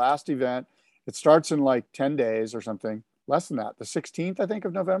 Haleiwa is the last event. It starts in like 10 days or something. Less than that. The 16th, I think,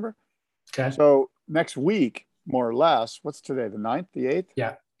 of November. Okay. So next week, more or less, what's today? The 9th, the 8th?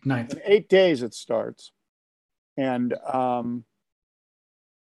 Yeah, 9th. In 8 days it starts. And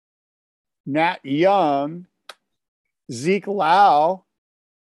Nat Young, Zeke Lau.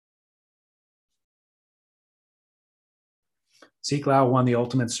 Zeke Lau won the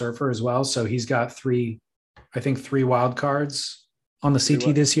Ultimate Surfer as well. So he's got 3 wild cards on the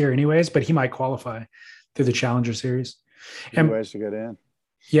CT this year anyways, but he might qualify through the Challenger Series. And ways to get in.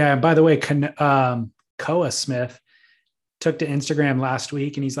 Yeah. And by the way, Koa Smith took to Instagram last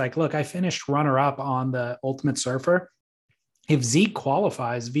week and he's like, look, I finished runner-up on the Ultimate Surfer. If Zeke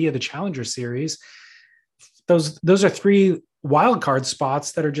qualifies via the Challenger Series, those are 3 wild card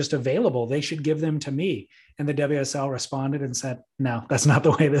spots that are just available. They should give them to me. And the WSL responded and said, no, that's not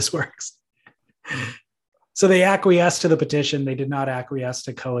the way this works. So they acquiesced to the petition. They did not acquiesce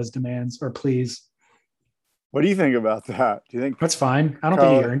to Koa's demands or pleas. What do you think about that? Do you think That's fine? I don't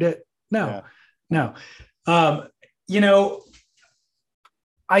think he earned it. No. You know,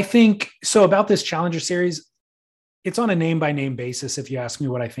 I think so about this Challenger Series. It's on a name by name basis. If you ask me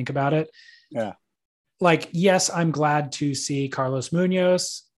what I think about it. Yeah. Like, yes, I'm glad to see Carlos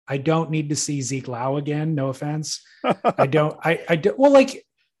Munoz. I don't need to see Zeke Lau again. No offense. I don't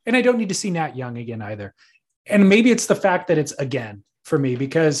and I don't need to see Nat Young again either. And maybe it's the fact that it's again for me,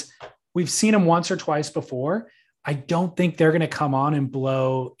 because we've seen him once or twice before. I don't think they're going to come on and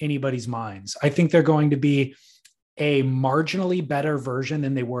blow anybody's minds. I think they're going to be a marginally better version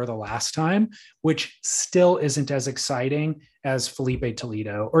than they were the last time, which still isn't as exciting as Felipe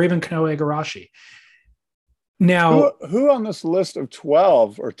Toledo or even Kanoe Igarashi. Now, who on this list of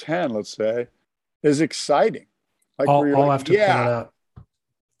 12 or 10, let's say, is exciting? Like, I'll have to pull it up.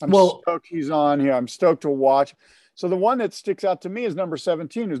 I'm stoked he's on here. I'm stoked to watch. So the one that sticks out to me is number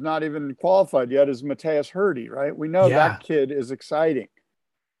 17, who's not even qualified yet, is Mateus Hurdy, right? We know that kid is exciting.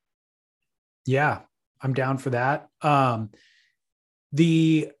 Yeah, I'm down for that.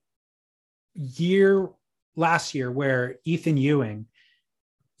 The last year where Ethan Ewing,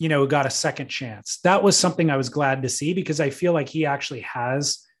 got a second chance. That was something I was glad to see, because I feel like he actually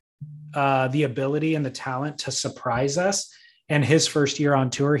has the ability and the talent to surprise us. And his first year on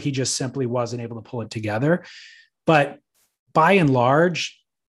tour, he just simply wasn't able to pull it together. But by and large,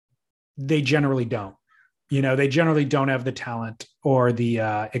 they generally don't. They generally don't have the talent or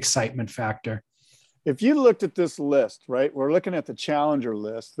the excitement factor. If you looked at this list, right, we're looking at the Challenger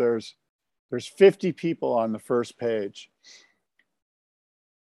list. There's 50 people on the first page.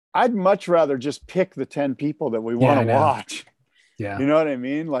 I'd much rather just pick the 10 people that we want to watch. Yeah. You know what I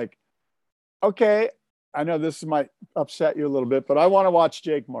mean? Like, okay, I know this might upset you a little bit, but I want to watch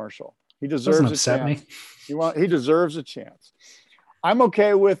Jake Marshall. He deserves a chance. He deserves a chance. I'm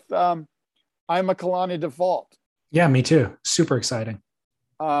okay with I'm a Kalani Default. Yeah, me too. Super exciting.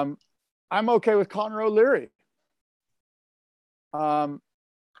 I'm okay with Connor O'Leary. I'm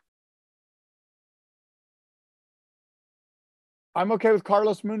okay with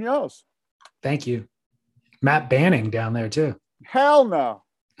Carlos Munoz. Thank you. Matt Banning down there too. Hell no.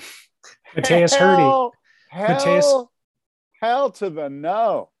 Mateus Hurdy. Hell to the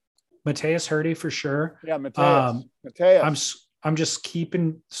no. Mateus Hurdy for sure. Yeah, Mateus. I'm just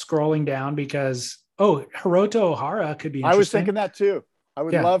keeping scrolling down because Hiroto Ohara could be interesting. I was thinking that too. I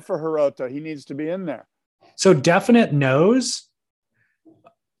would love for Hiroto. He needs to be in there. So definite no's.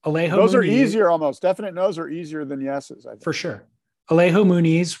 Alejo Those Muniz, are easier almost. Definite no's are easier than yeses, I think. For sure. Alejo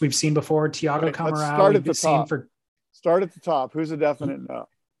Muniz, we've seen before. Thiago Camarão. Let's start at the top. Start at the top. Who's a definite no?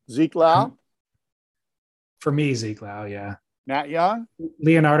 Zeke Lau? For me, Zeke Lau, yeah. Nat Young?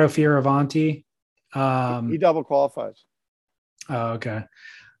 Leonardo Fioravanti. He double qualifies. Oh, okay.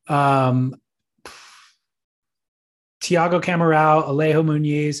 Thiago Camarão, Alejo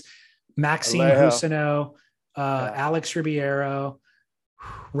Muniz, Maxime Husino, Alex Ribeiro,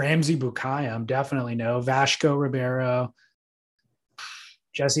 Ramsey Bukayo, definitely no. Vasco Ribeiro,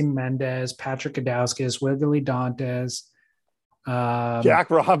 Jesse Mendez, Patrick Kadauskas, Wiggly Dantes. Jack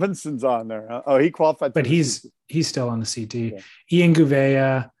Robinson's on there. Oh, he qualified. But he's still on the CT. Yeah. Ian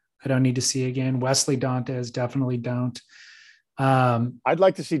Gouveia, I don't need to see again. Wesley Dantes, definitely don't. I'd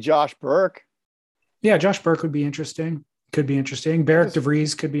like to see Josh Burke. Yeah, Josh Burke would be interesting. Could be interesting. Barrick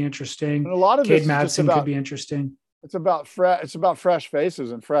DeVries could be interesting. And a lot of Cade Madsen could be interesting. It's about fresh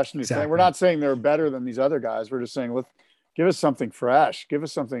faces and fresh new things. We're not saying they're better than these other guys. We're just saying, give us something fresh. Give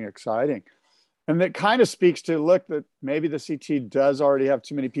us something exciting. And that kind of speaks to, look, that maybe the CT does already have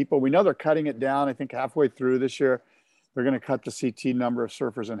too many people. We know they're cutting it down. I think halfway through this year, they're going to cut the CT number of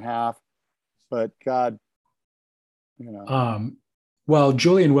surfers in half. But God, Well,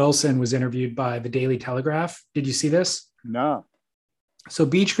 Julian Wilson was interviewed by the Daily Telegraph. Did you see this? No. So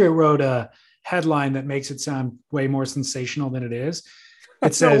Beach Grit wrote a headline that makes it sound way more sensational than it is.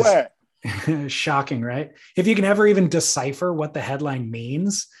 It says, no way. Shocking, right? If you can ever even decipher what the headline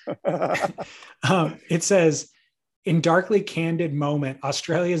means, it says, in darkly candid moment,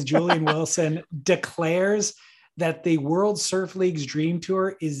 Australia's Julian Wilson declares that the World Surf League's Dream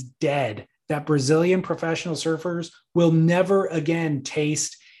Tour is dead, that Brazilian professional surfers will never again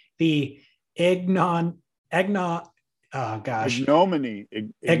taste the ignominy of defeat.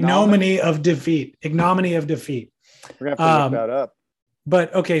 Ignominy of defeat. We're going to have to look that up.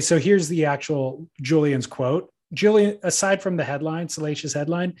 But okay, so here's the actual Julian's quote. Julian, aside from the headline, salacious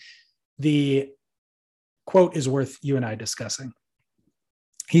headline, the quote is worth you and I discussing.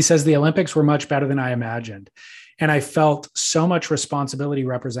 He says, the Olympics were much better than I imagined. And I felt so much responsibility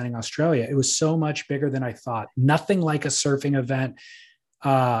representing Australia. It was so much bigger than I thought. Nothing like a surfing event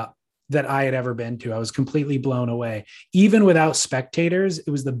that I had ever been to. I was completely blown away. Even without spectators, it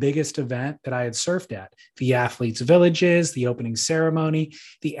was the biggest event that I had surfed at. The athletes' villages, the opening ceremony,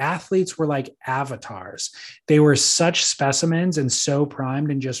 the athletes were like avatars. They were such specimens and so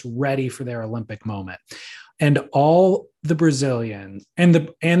primed and just ready for their Olympic moment. And all the Brazilians and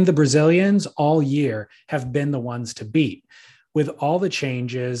the Brazilians all year have been the ones to beat. With all the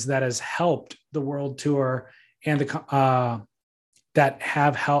changes that has helped the World Tour and with all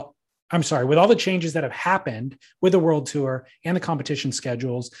the changes that have happened with the World Tour and the competition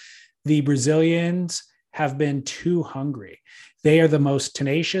schedules, the Brazilians have been too hungry. They are the most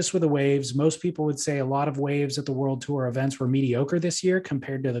tenacious with the waves. Most people would say a lot of waves at the World Tour events were mediocre this year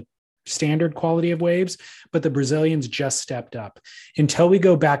compared to the standard quality of waves, but the Brazilians just stepped up. Until we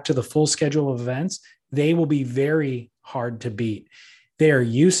go back to the full schedule of events, they will be very hard to beat. They are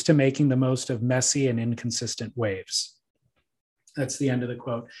used to making the most of messy and inconsistent waves. That's the end of the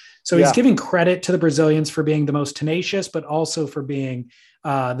quote. So he's giving credit to the Brazilians for being the most tenacious, but also for being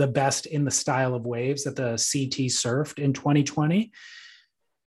the best in the style of waves that the CT surfed in 2020.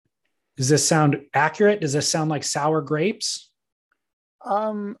 Does this sound accurate? Does this sound like sour grapes?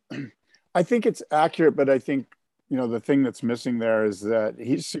 I think it's accurate, but I think, the thing that's missing there is that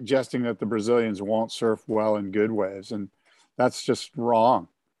he's suggesting that the Brazilians won't surf well in good waves, and that's just wrong.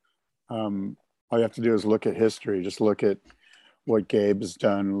 All you have to do is look at history. Just look at what Gabe has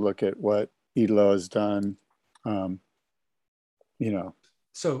done. Look at what Elo has done.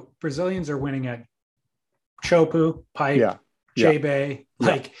 So Brazilians are winning at Chopu, Pipe, J-Bay.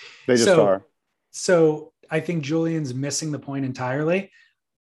 They just are. So I think Julian's missing the point entirely.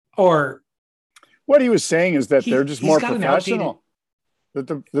 Or what he was saying is that they're just more professional. That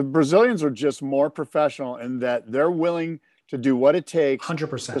the Brazilians are just more professional in that they're willing to do what it takes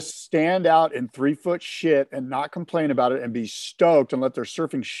 100% to stand out in 3-foot shit and not complain about it and be stoked and let their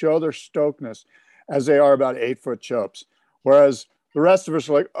surfing show their stokedness as they are about 8-foot chopes. Whereas the rest of us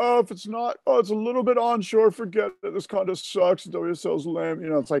are like, if it's not, it's a little bit onshore, forget it. This kind of sucks. WSL's lame.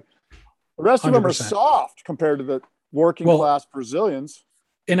 It's like the rest of them are soft compared to the working class Brazilians.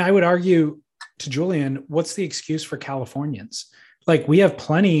 And I would argue to Julian, what's the excuse for Californians? Like, we have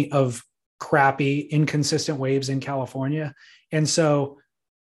plenty of crappy, inconsistent waves in California. And so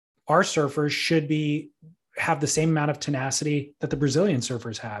our surfers should have the same amount of tenacity that the Brazilian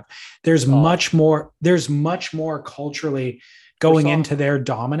surfers have. There's much more culturally going into their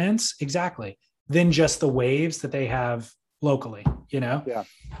dominance, exactly, than just the waves that they have locally, Yeah.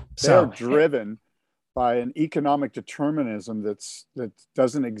 They're driven by an economic determinism that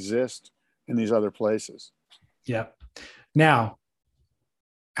doesn't exist in these other places. Yeah. Now,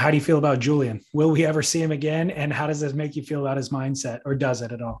 how do you feel about Julian? Will we ever see him again? And how does this make you feel about his mindset, or does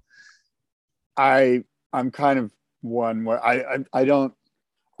it at all? I'm kind of one where I don't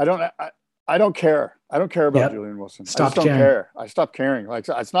care. I don't care about Julian Wilson. I just don't care. I stopped caring. Like,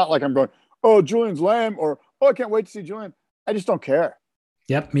 it's not like I'm going, Julian's lame, or, I can't wait to see Julian. I just don't care.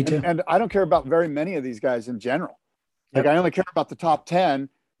 Yep, me too. And I don't care about very many of these guys in general. Like, I only care about the top 10.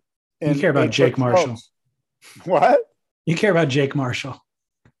 You care about Jake Marshall. What? You care about Jake Marshall.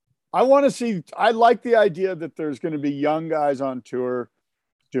 I want to see, I like the idea that there's going to be young guys on tour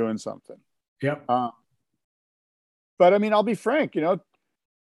doing something. Yep. But I mean, I'll be frank,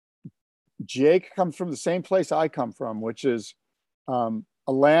 Jake comes from the same place I come from, which is a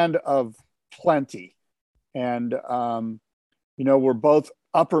land of plenty. And, we're both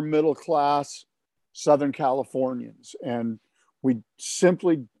upper middle class Southern Californians, and we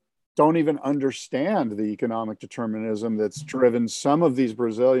simply don't even understand the economic determinism that's driven some of these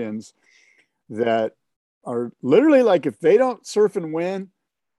Brazilians that are literally like, if they don't surf and win,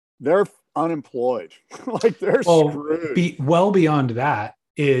 they're unemployed. Like, they're screwed. Beyond that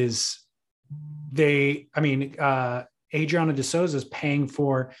is Adriano de Souza is paying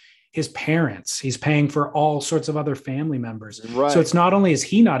for his parents. He's paying for all sorts of other family members. Right. So it's not only is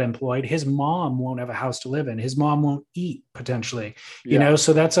he not employed, his mom won't have a house to live in. His mom won't eat, potentially,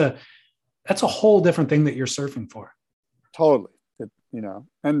 so that's a whole different thing that you're surfing for. Totally.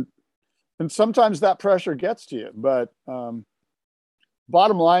 And sometimes that pressure gets to you, but bottom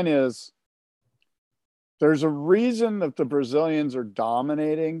line is there's a reason that the Brazilians are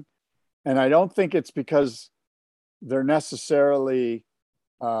dominating. And I don't think it's because they're necessarily,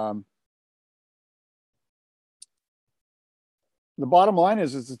 the bottom line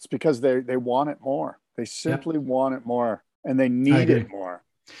is it's because they want it more. They simply want it more, and they need it more.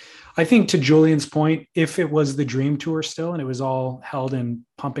 I think, to Julian's point, if it was the Dream Tour still and it was all held in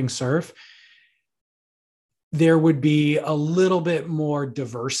pumping surf, there would be a little bit more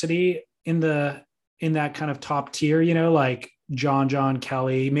diversity in that kind of top tier, like John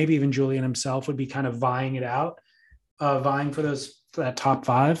Kelly, maybe even Julian himself would be kind of vying it out, vying for that top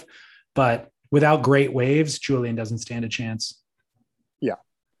five. But without great waves, Julian doesn't stand a chance. Yeah.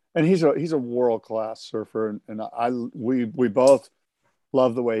 And he's a world-class surfer. And we both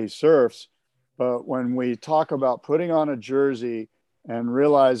love the way he surfs. But when we talk about putting on a jersey and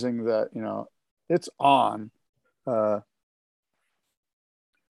realizing that, it's on, like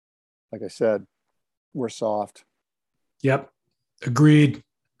I said, we're soft. Yep. Agreed.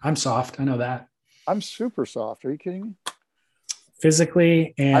 I'm soft. I know that. I'm super soft. Are you kidding me?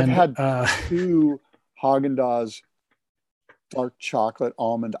 Physically, and I've had 2 Haagen-Dazs dark chocolate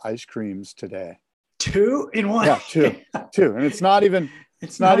almond ice creams today. 2 in one? Yeah, 2. And it's not even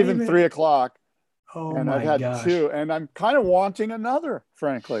 3 o'clock. Oh, and my I've had gosh. 2, and I'm kind of wanting another,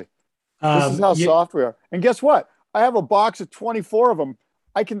 frankly. This is how soft we are. And guess what? I have a box of 24 of them.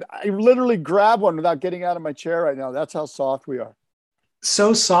 I literally grab one without getting out of my chair right now. That's how soft we are.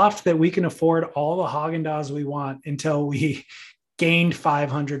 So soft that we can afford all the Haagen-Dazs we want until we gained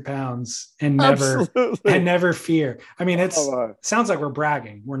 500 pounds and never fear. I mean, sounds like we're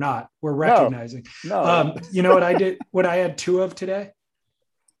bragging. We're not. We're recognizing. No. You know what I did? What I had 2 of today?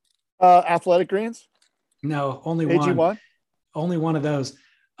 Athletic greens? No, only AG1? one. Only one of those.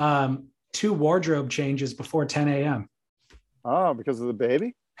 2 wardrobe changes before 10 a.m. Oh, because of the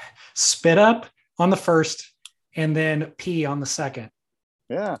baby? Spit up on the first and then pee on the second.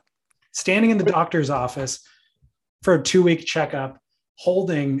 Yeah. Standing in the doctor's office for a 2-week checkup,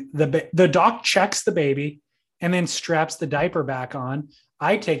 holding the doc checks the baby and then straps the diaper back on.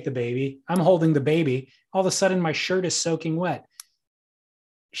 I take the baby. I'm holding the baby. All of a sudden, my shirt is soaking wet.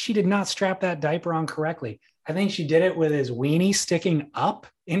 She did not strap that diaper on correctly. I think she did it with his weenie sticking up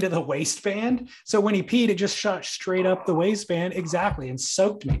into the waistband. So when he peed, it just shot straight up the waistband. Exactly. And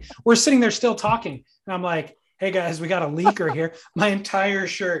soaked me. We're sitting there still talking. And I'm like, hey guys, we got a leaker here. My entire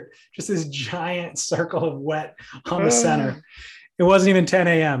shirt, just this giant circle of wet on the center. It wasn't even 10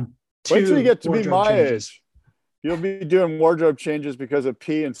 a.m. Wait till you get to be my changes. age. You'll be doing wardrobe changes because of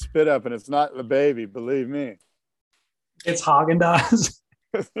pee and spit up, and it's not the baby, believe me. It's Haagen-Dazs.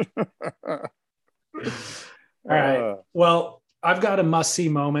 All right. Well, I've got a must-see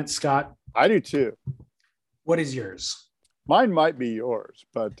moment, Scott. I do too. What is yours? Mine might be yours,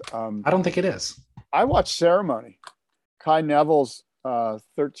 but I don't think it is. I watched Ceremony, Kai Neville's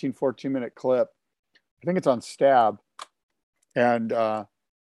 13, 14-minute clip. I think it's on Stab. And I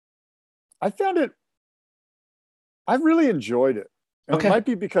really enjoyed it. And Okay. It might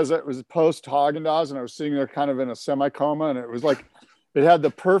be because it was post Haagen-Dazs and I was sitting there kind of in a semi-coma, and it was like, it had the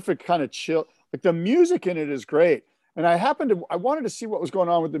perfect kind of chill. Like the music in it is great. And I wanted to see what was going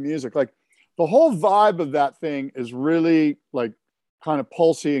on with the music. Like the whole vibe of that thing is really like kind of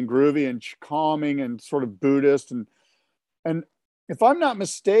pulsy and groovy and calming and sort of Buddhist. And if I'm not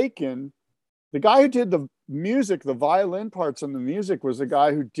mistaken, the guy who did the music, the violin parts on the music, was the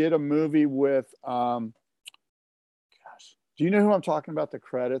guy who did a movie with, do you know who I'm talking about? The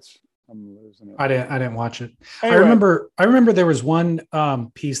credits? I'm losing it. I didn't watch it. Anyway. I remember there was one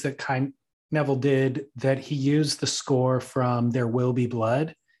piece that Kai Neville did that he used the score from There Will Be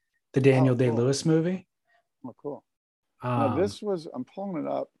Blood, the Daniel Day-Lewis movie. Oh, cool. Now I'm pulling it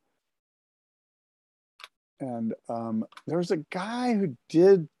up. And there's a guy who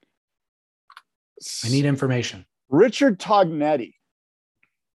did. I need information. Richard Tognetti.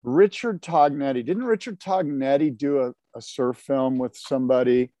 Didn't Richard Tognetti do a surf film with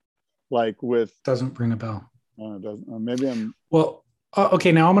somebody Doesn't ring a bell. It doesn't. Maybe I'm. Well,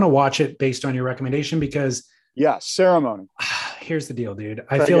 okay. Now I'm going to watch it based on your recommendation because. Yeah, Ceremony. Here's the deal, dude.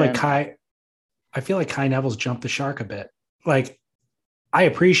 I feel like Kai Neville's jumped the shark a bit. Like, I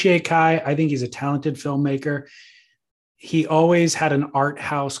appreciate Kai. I think he's a talented filmmaker. He always had an art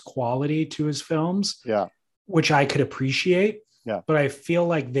house quality to his films, yeah, which I could appreciate. Yeah, but I feel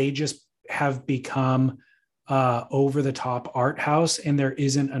like they just have become over the top art house, and there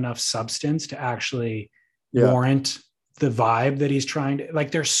isn't enough substance to actually warrant the vibe that he's trying to. Like,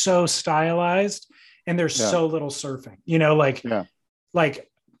 they're so stylized, and there's so little surfing.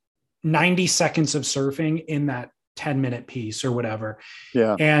 Like 90 seconds of surfing in that 10-minute piece or whatever.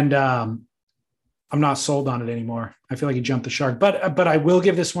 Yeah, and I'm not sold on it anymore. I feel like he jumped the shark, but I will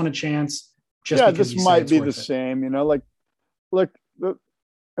give this one a chance. This might be the same. Look,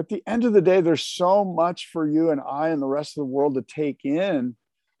 at the end of the day, there's so much for you and I and the rest of the world to take in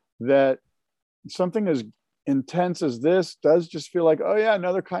that something as intense as this does just feel like, oh yeah,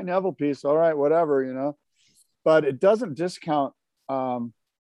 another Kai Neville piece. All right, whatever, But it doesn't discount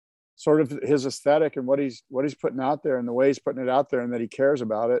sort of his aesthetic and what he's putting out there and the way he's putting it out there and that he cares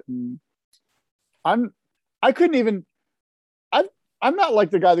about it. And I'm not like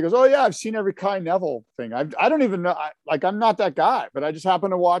the guy that goes, oh yeah, I've seen every Kai Neville thing. I don't even know. I'm not that guy, but I just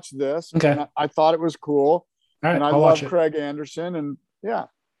happened to watch this. Okay. And I thought it was cool. All right, and I I'll love watch it. Craig Anderson, and yeah.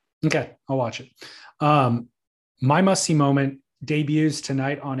 Okay, I'll watch it. My must-see moment debuts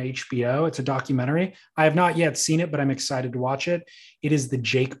tonight on HBO. It's a documentary. I have not yet seen it, but I'm excited to watch it. It is the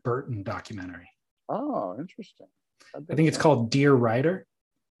Jake Burton documentary. Oh, interesting. I think it's called Dear Writer.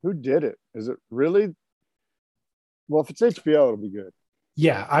 Who did it? Is it really? Well, if it's HBO, it'll be good.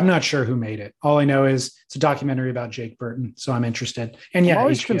 Yeah, I'm not sure who made it. All I know is it's a documentary about Jake Burton, so I'm interested. And yeah, I'm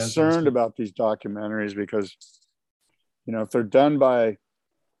always HBO concerned about these documentaries because, if they're done by,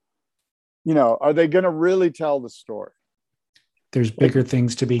 are they going to really tell the story? There's bigger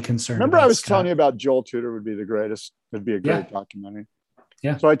things to be concerned Remember, about. I was telling you about Joel Tudor would be the greatest. It'd be a great documentary.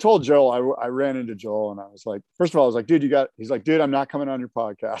 Yeah. So I told Joel, I ran into Joel and I was like, first of all, I was like, dude, he's like, dude, I'm not coming on your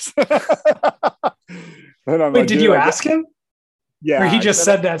podcast. And I'm Wait, like, did you ask him? Yeah. Or he just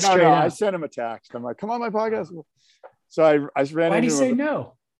said that straight out? I sent him a text. I'm like, come on my podcast. So I ran into him. Why'd he say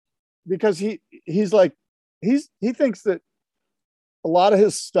no? Because he thinks that a lot of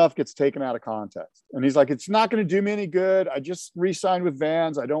his stuff gets taken out of context. And he's like, it's not going to do me any good. I just re-signed with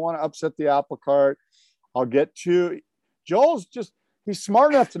Vans. I don't want to upset the apple cart. I'll get to Joel's he's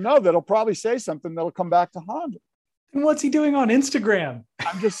smart enough to know that he'll probably say something that'll come back to Honda. And what's he doing on Instagram?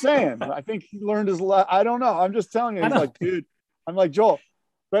 I'm just saying. I think he learned his I don't know. I'm just telling you. He's like, dude, I'm like, Joel.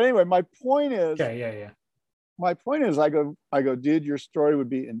 But anyway, my point is, my point is I go, dude, your story would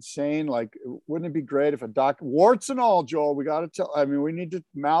be insane. Like, wouldn't it be great if warts and all, Joel, we got to tell, we need to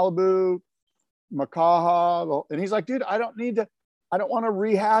Malibu, Makaha. And he's like, dude, I don't want to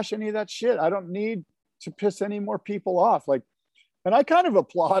rehash any of that shit. I don't need to piss any more people off. Like, and I kind of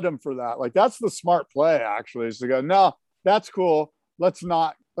applaud him for that. Like, that's the smart play, actually, is to go, no, that's cool. Let's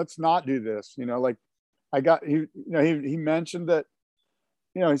not do this. He mentioned that,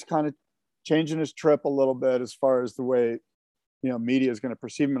 he's kind of changing his trip a little bit as far as the way, media is going to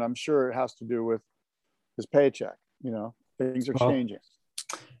perceive him. And I'm sure it has to do with his paycheck. Things are changing.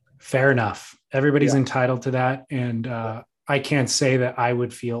 Fair enough. Everybody's entitled to that. And I can't say that I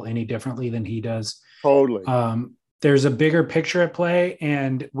would feel any differently than he does. Totally. There's a bigger picture at play,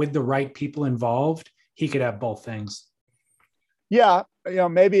 and with the right people involved, he could have both things. Yeah.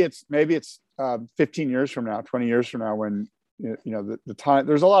 Maybe it's 15 years from now, 20 years from now, when, the time,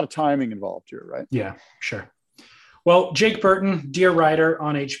 there's a lot of timing involved here, right? Yeah, sure. Well, Jake Burton, Dear Writer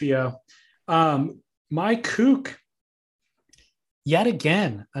on HBO. My kook, yet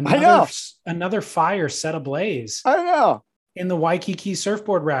again, another fire set ablaze. I know. In the Waikiki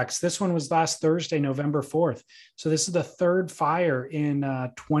surfboard racks. This one was last Thursday, November 4th. So this is the third fire in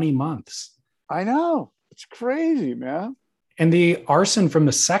 20 months. I know. It's crazy, man. And the arson from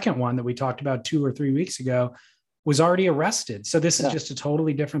the second one that we talked about 2 or 3 weeks ago was already arrested. So this is just a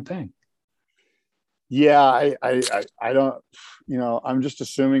totally different thing. Yeah, I don't, I'm just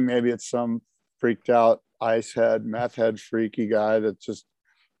assuming maybe it's some freaked out ice head, meth head, freaky guy that just,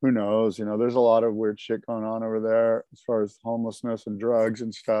 who knows? There's a lot of weird shit going on over there as far as homelessness and drugs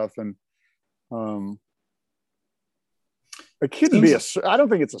and stuff. And it couldn't be I don't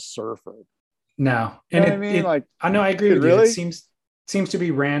think it's a surfer. No. And I agree with you. It seems to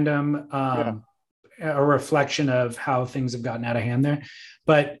be random, a reflection of how things have gotten out of hand there.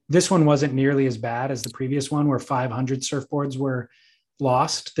 But this one wasn't nearly as bad as the previous one, where 500 surfboards were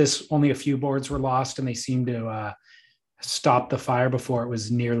lost. This, only a few boards were lost, and they seemed to stop the fire before it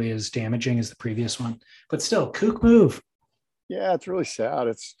was nearly as damaging as the previous one. But still, kook move. Yeah, it's really sad.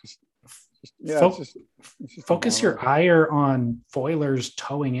 It's just focus your ire on foilers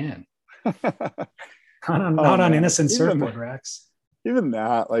towing in, not on innocent surfboard racks. Even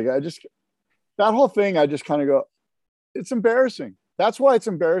that, that whole thing, I just kind of go, it's embarrassing. That's why it's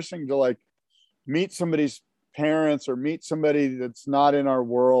embarrassing to meet somebody's parents or meet somebody that's not in our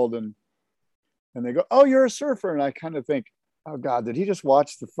world, and they go, oh, you're a surfer. And I kind of think, oh God, did he just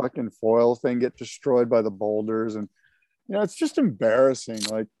watch the fucking foil thing get destroyed by the boulders? And, it's just embarrassing.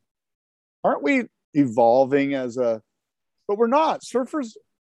 Aren't we evolving but we're not.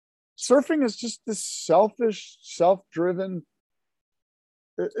 Surfing is just this selfish, self-driven.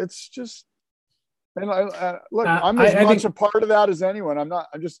 It's just, and look, I'm as much a part of that as anyone.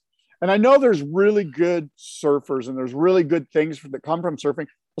 And I know there's really good surfers and there's really good things that come from surfing,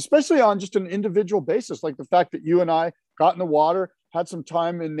 especially on just an individual basis. Like the fact that you and I got in the water, had some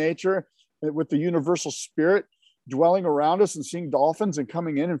time in nature with the universal spirit dwelling around us and seeing dolphins and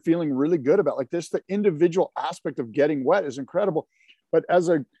coming in and feeling really good about this. The individual aspect of getting wet is incredible. But as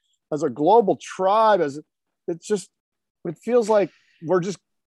a as a global tribe, it feels like we're just,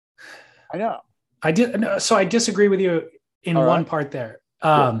 I know. So I disagree with you in one part there.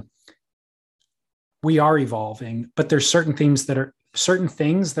 We are evolving, but there's certain things that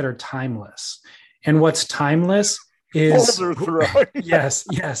are timeless. And what's timeless is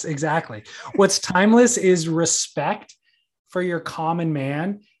yes, exactly. What's timeless is respect for your common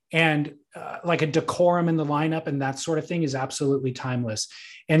man, and like a decorum in the lineup and that sort of thing is absolutely timeless.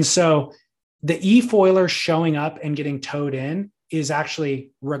 And so the e-foiler showing up and getting towed in is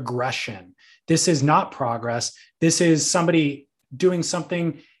actually regression. This is not progress. This is somebody doing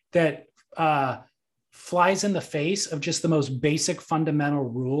something that flies in the face of just the most basic fundamental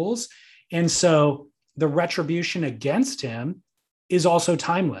rules. And so the retribution against him is also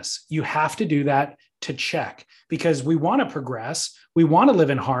timeless. You have to do that to check, because we want to progress. We want to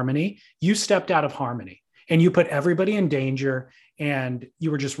live in harmony. You stepped out of harmony and you put everybody in danger, and you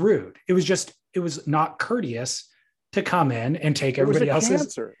were just rude. It was not courteous to come in and take everybody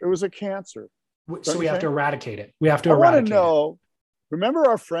else's. It was a cancer. So we have to eradicate it. We have to eradicate it. I want to know. Remember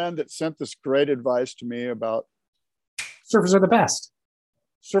our friend that sent this great advice to me about surfers are the best.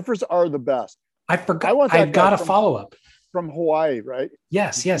 Surfers are the best. I forgot. I got a follow-up from Hawaii, right?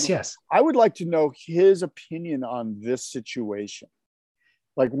 Yes. I would like to know his opinion on this situation.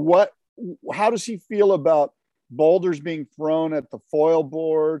 Like, how does he feel about boulders being thrown at the foil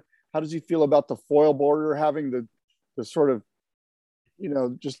board? How does he feel about the foil boarder having the sort of,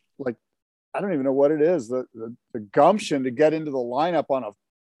 just like, I don't even know what it is, the gumption to get into the lineup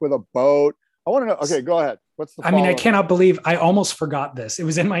with a boat. I want to know. Okay, go ahead. What's the I cannot believe I almost forgot this. It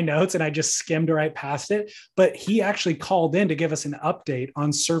was in my notes and I just skimmed right past it, but he actually called in to give us an update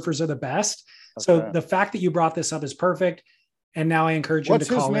on Surfers Are the Best. Okay. So the fact that you brought this up is perfect. And now I encourage him to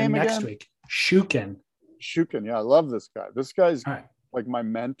call in next week. Shukin. Yeah. I love this guy. This guy's like my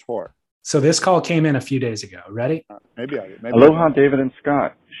mentor. So this call came in a few days ago. Ready? Maybe Aloha, David and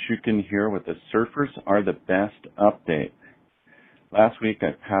Scott. Shukin here with the Surfers Are the Best update. Last week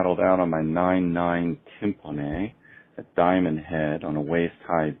I paddled out on my 9.9 Timpone at Diamond Head on a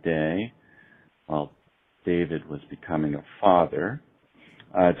waist-high day while David was becoming a father.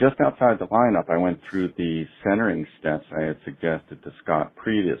 Just outside the lineup, I went through the centering steps I had suggested to Scott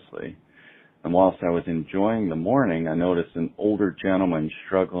previously. And whilst I was enjoying the morning, I noticed an older gentleman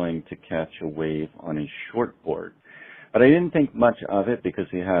struggling to catch a wave on his shortboard. But I didn't think much of it because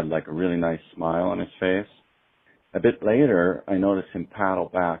he had like a really nice smile on his face. A bit later, I noticed him paddle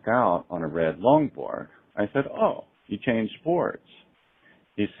back out on a red longboard. I said, "Oh, you changed boards."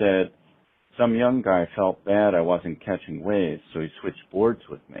 He said, "Some young guy felt bad I wasn't catching waves, so he switched boards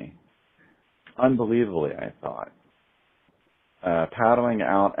with me." Unbelievably, I thought. Paddling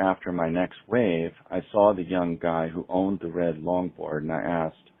out after my next wave, I saw the young guy who owned the red longboard, and I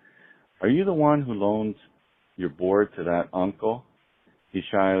asked, "Are you the one who loaned your board to that uncle?" He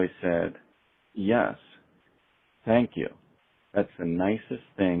shyly said, "Yes. Thank you. That's the nicest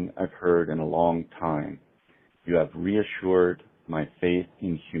thing I've heard in a long time. You have reassured my faith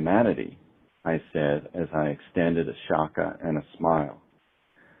in humanity," I said as I extended a shaka and a smile.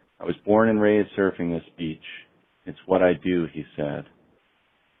 "I was born and raised surfing this beach. It's what I do," he said.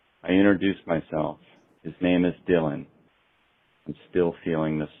 I introduced myself. His name is Dylan. I'm still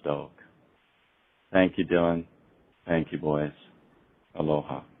feeling the stoke. Thank you, Dylan. Thank you, boys.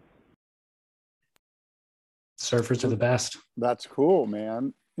 Aloha. Surfers are the best. That's cool,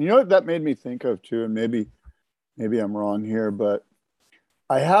 man. You know what that made me think of too, and maybe I'm wrong here, but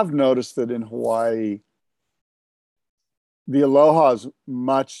I have noticed that in Hawaii, the aloha is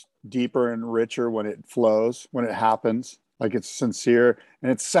much deeper and richer when it flows, when it happens. Like, it's sincere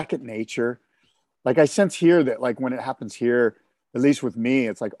and it's second nature. Like, I sense here that, like, when it happens here, at least with me,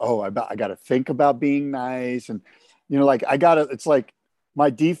 it's like, oh, I got to think about being nice. And, like, it's like my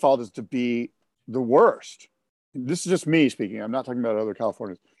default is to be the worst. This is just me speaking. I'm not talking about other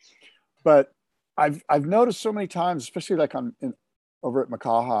Californians, but I've noticed so many times, especially like over at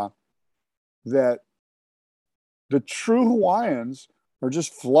Makaha, that the true Hawaiians are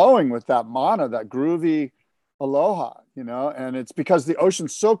just flowing with that mana, that groovy aloha, and it's because the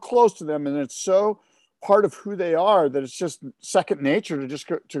ocean's so close to them and it's so part of who they are that it's just second nature to just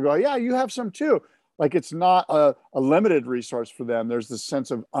go, yeah, you have some too. Like, it's not a limited resource for them. There's this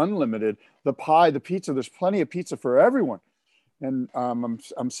sense of unlimited, the pie, the pizza, there's plenty of pizza for everyone. And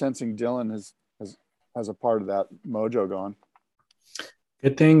I'm sensing Dylan has a part of that mojo going.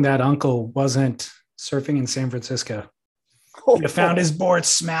 Good thing that uncle wasn't surfing in San Francisco. He found his board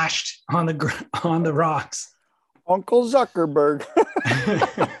smashed on the rocks. Uncle Zuckerberg.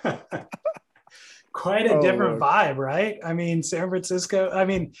 Quite a different vibe, right? I mean, San Francisco. I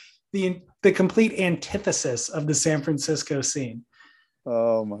mean, the complete antithesis of the San Francisco scene.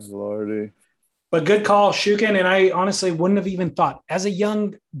 Oh my Lordy. But good call, Shukin. And I honestly wouldn't have even thought, as a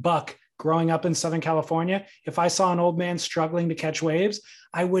young buck growing up in Southern California, if I saw an old man struggling to catch waves,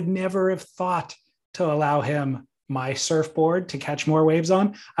 I would never have thought to allow him my surfboard to catch more waves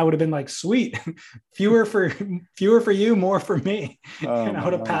on. I would have been like, sweet, fewer for you, more for me. And I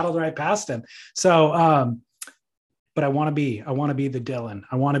would have paddled right past him. So, but I want to be the Dylan.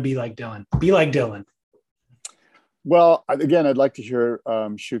 I want to be like Dylan. Be like Dylan. Well, again, I'd like to hear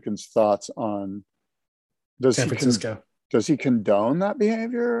Shukin's thoughts on San Francisco. Does he condone that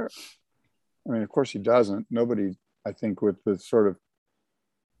behavior? I mean, of course he doesn't. Nobody, I think, with the sort of,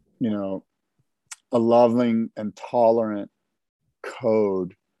 a loving and tolerant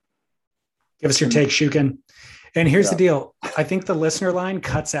code. Give us your take, Shukin. And here's the deal. I think the listener line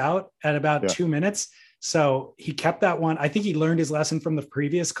cuts out at about 2 minutes. So he kept that one. I think he learned his lesson from the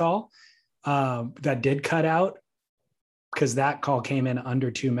previous call that did cut out, because that call came in under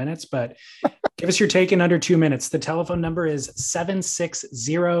 2 minutes. But give us your take in under 2 minutes. The telephone number is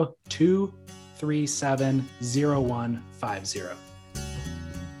 760-237-0150.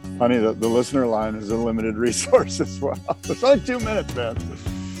 Funny that the listener line is a limited resource as well. It's only 2 minutes, man.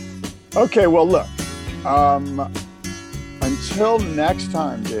 Okay, well, look. Until next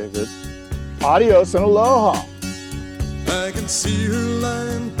time, David, adios and aloha. I can see her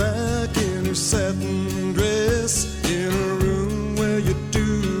lying back in her satin dress in a room where you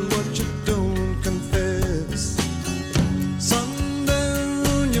do what you don't confess.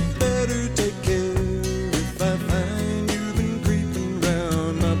 Sundown, you better take care if I find you've been creeping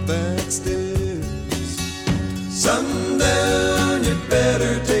round my back stairs. Sundown, you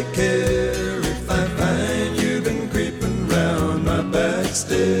better take care if I find you've been creeping round my back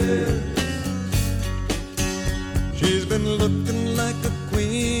stairs. She's been looking like a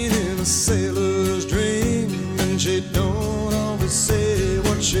queen in a sailor's dream, and she don't always say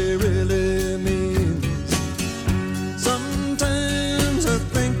what she really means. Sometimes I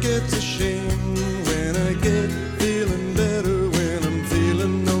think it's a shame when I get feeling better when I'm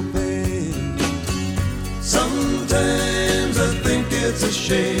feeling no pain. Sometimes I think it's a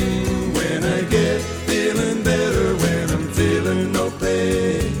shame when I get feeling better when I'm feeling no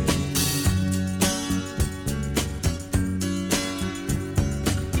pain.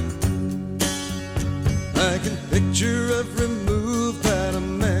 I can picture every move that a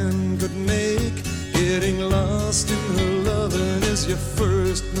man could make. Getting lost in her loving is your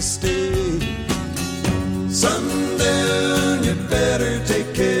first mistake. Sundown, you better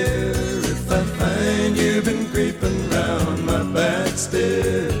take care if I find you've been creeping round my back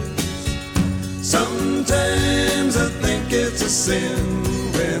stairs. Sometimes I think it's a sin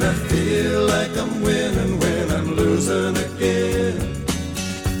when I feel like I'm winning when I'm losing again.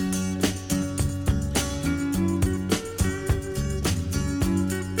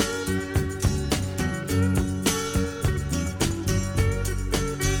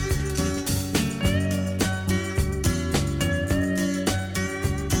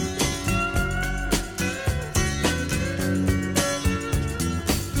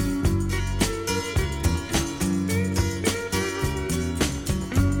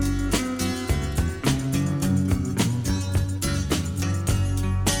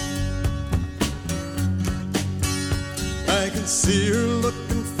 See her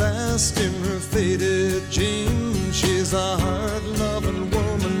looking fast in her faded jeans. She's a hard-loving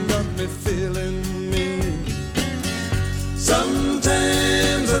woman, got me feeling mean.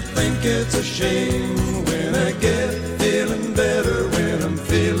 Sometimes I think it's a shame when I get feeling better when I'm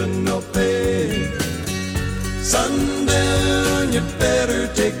feeling no pain. Sundown, you better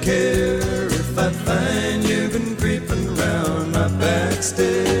take care if I find you've been creeping round my back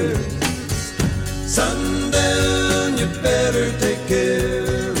stairs. Sundown, you better take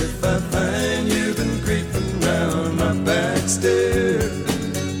care if I find you've been creeping round my back stairs.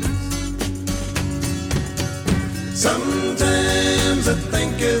 Sometimes I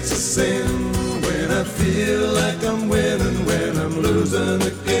think it's a sin when I feel like I'm winning when I'm losing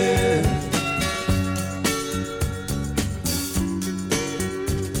again.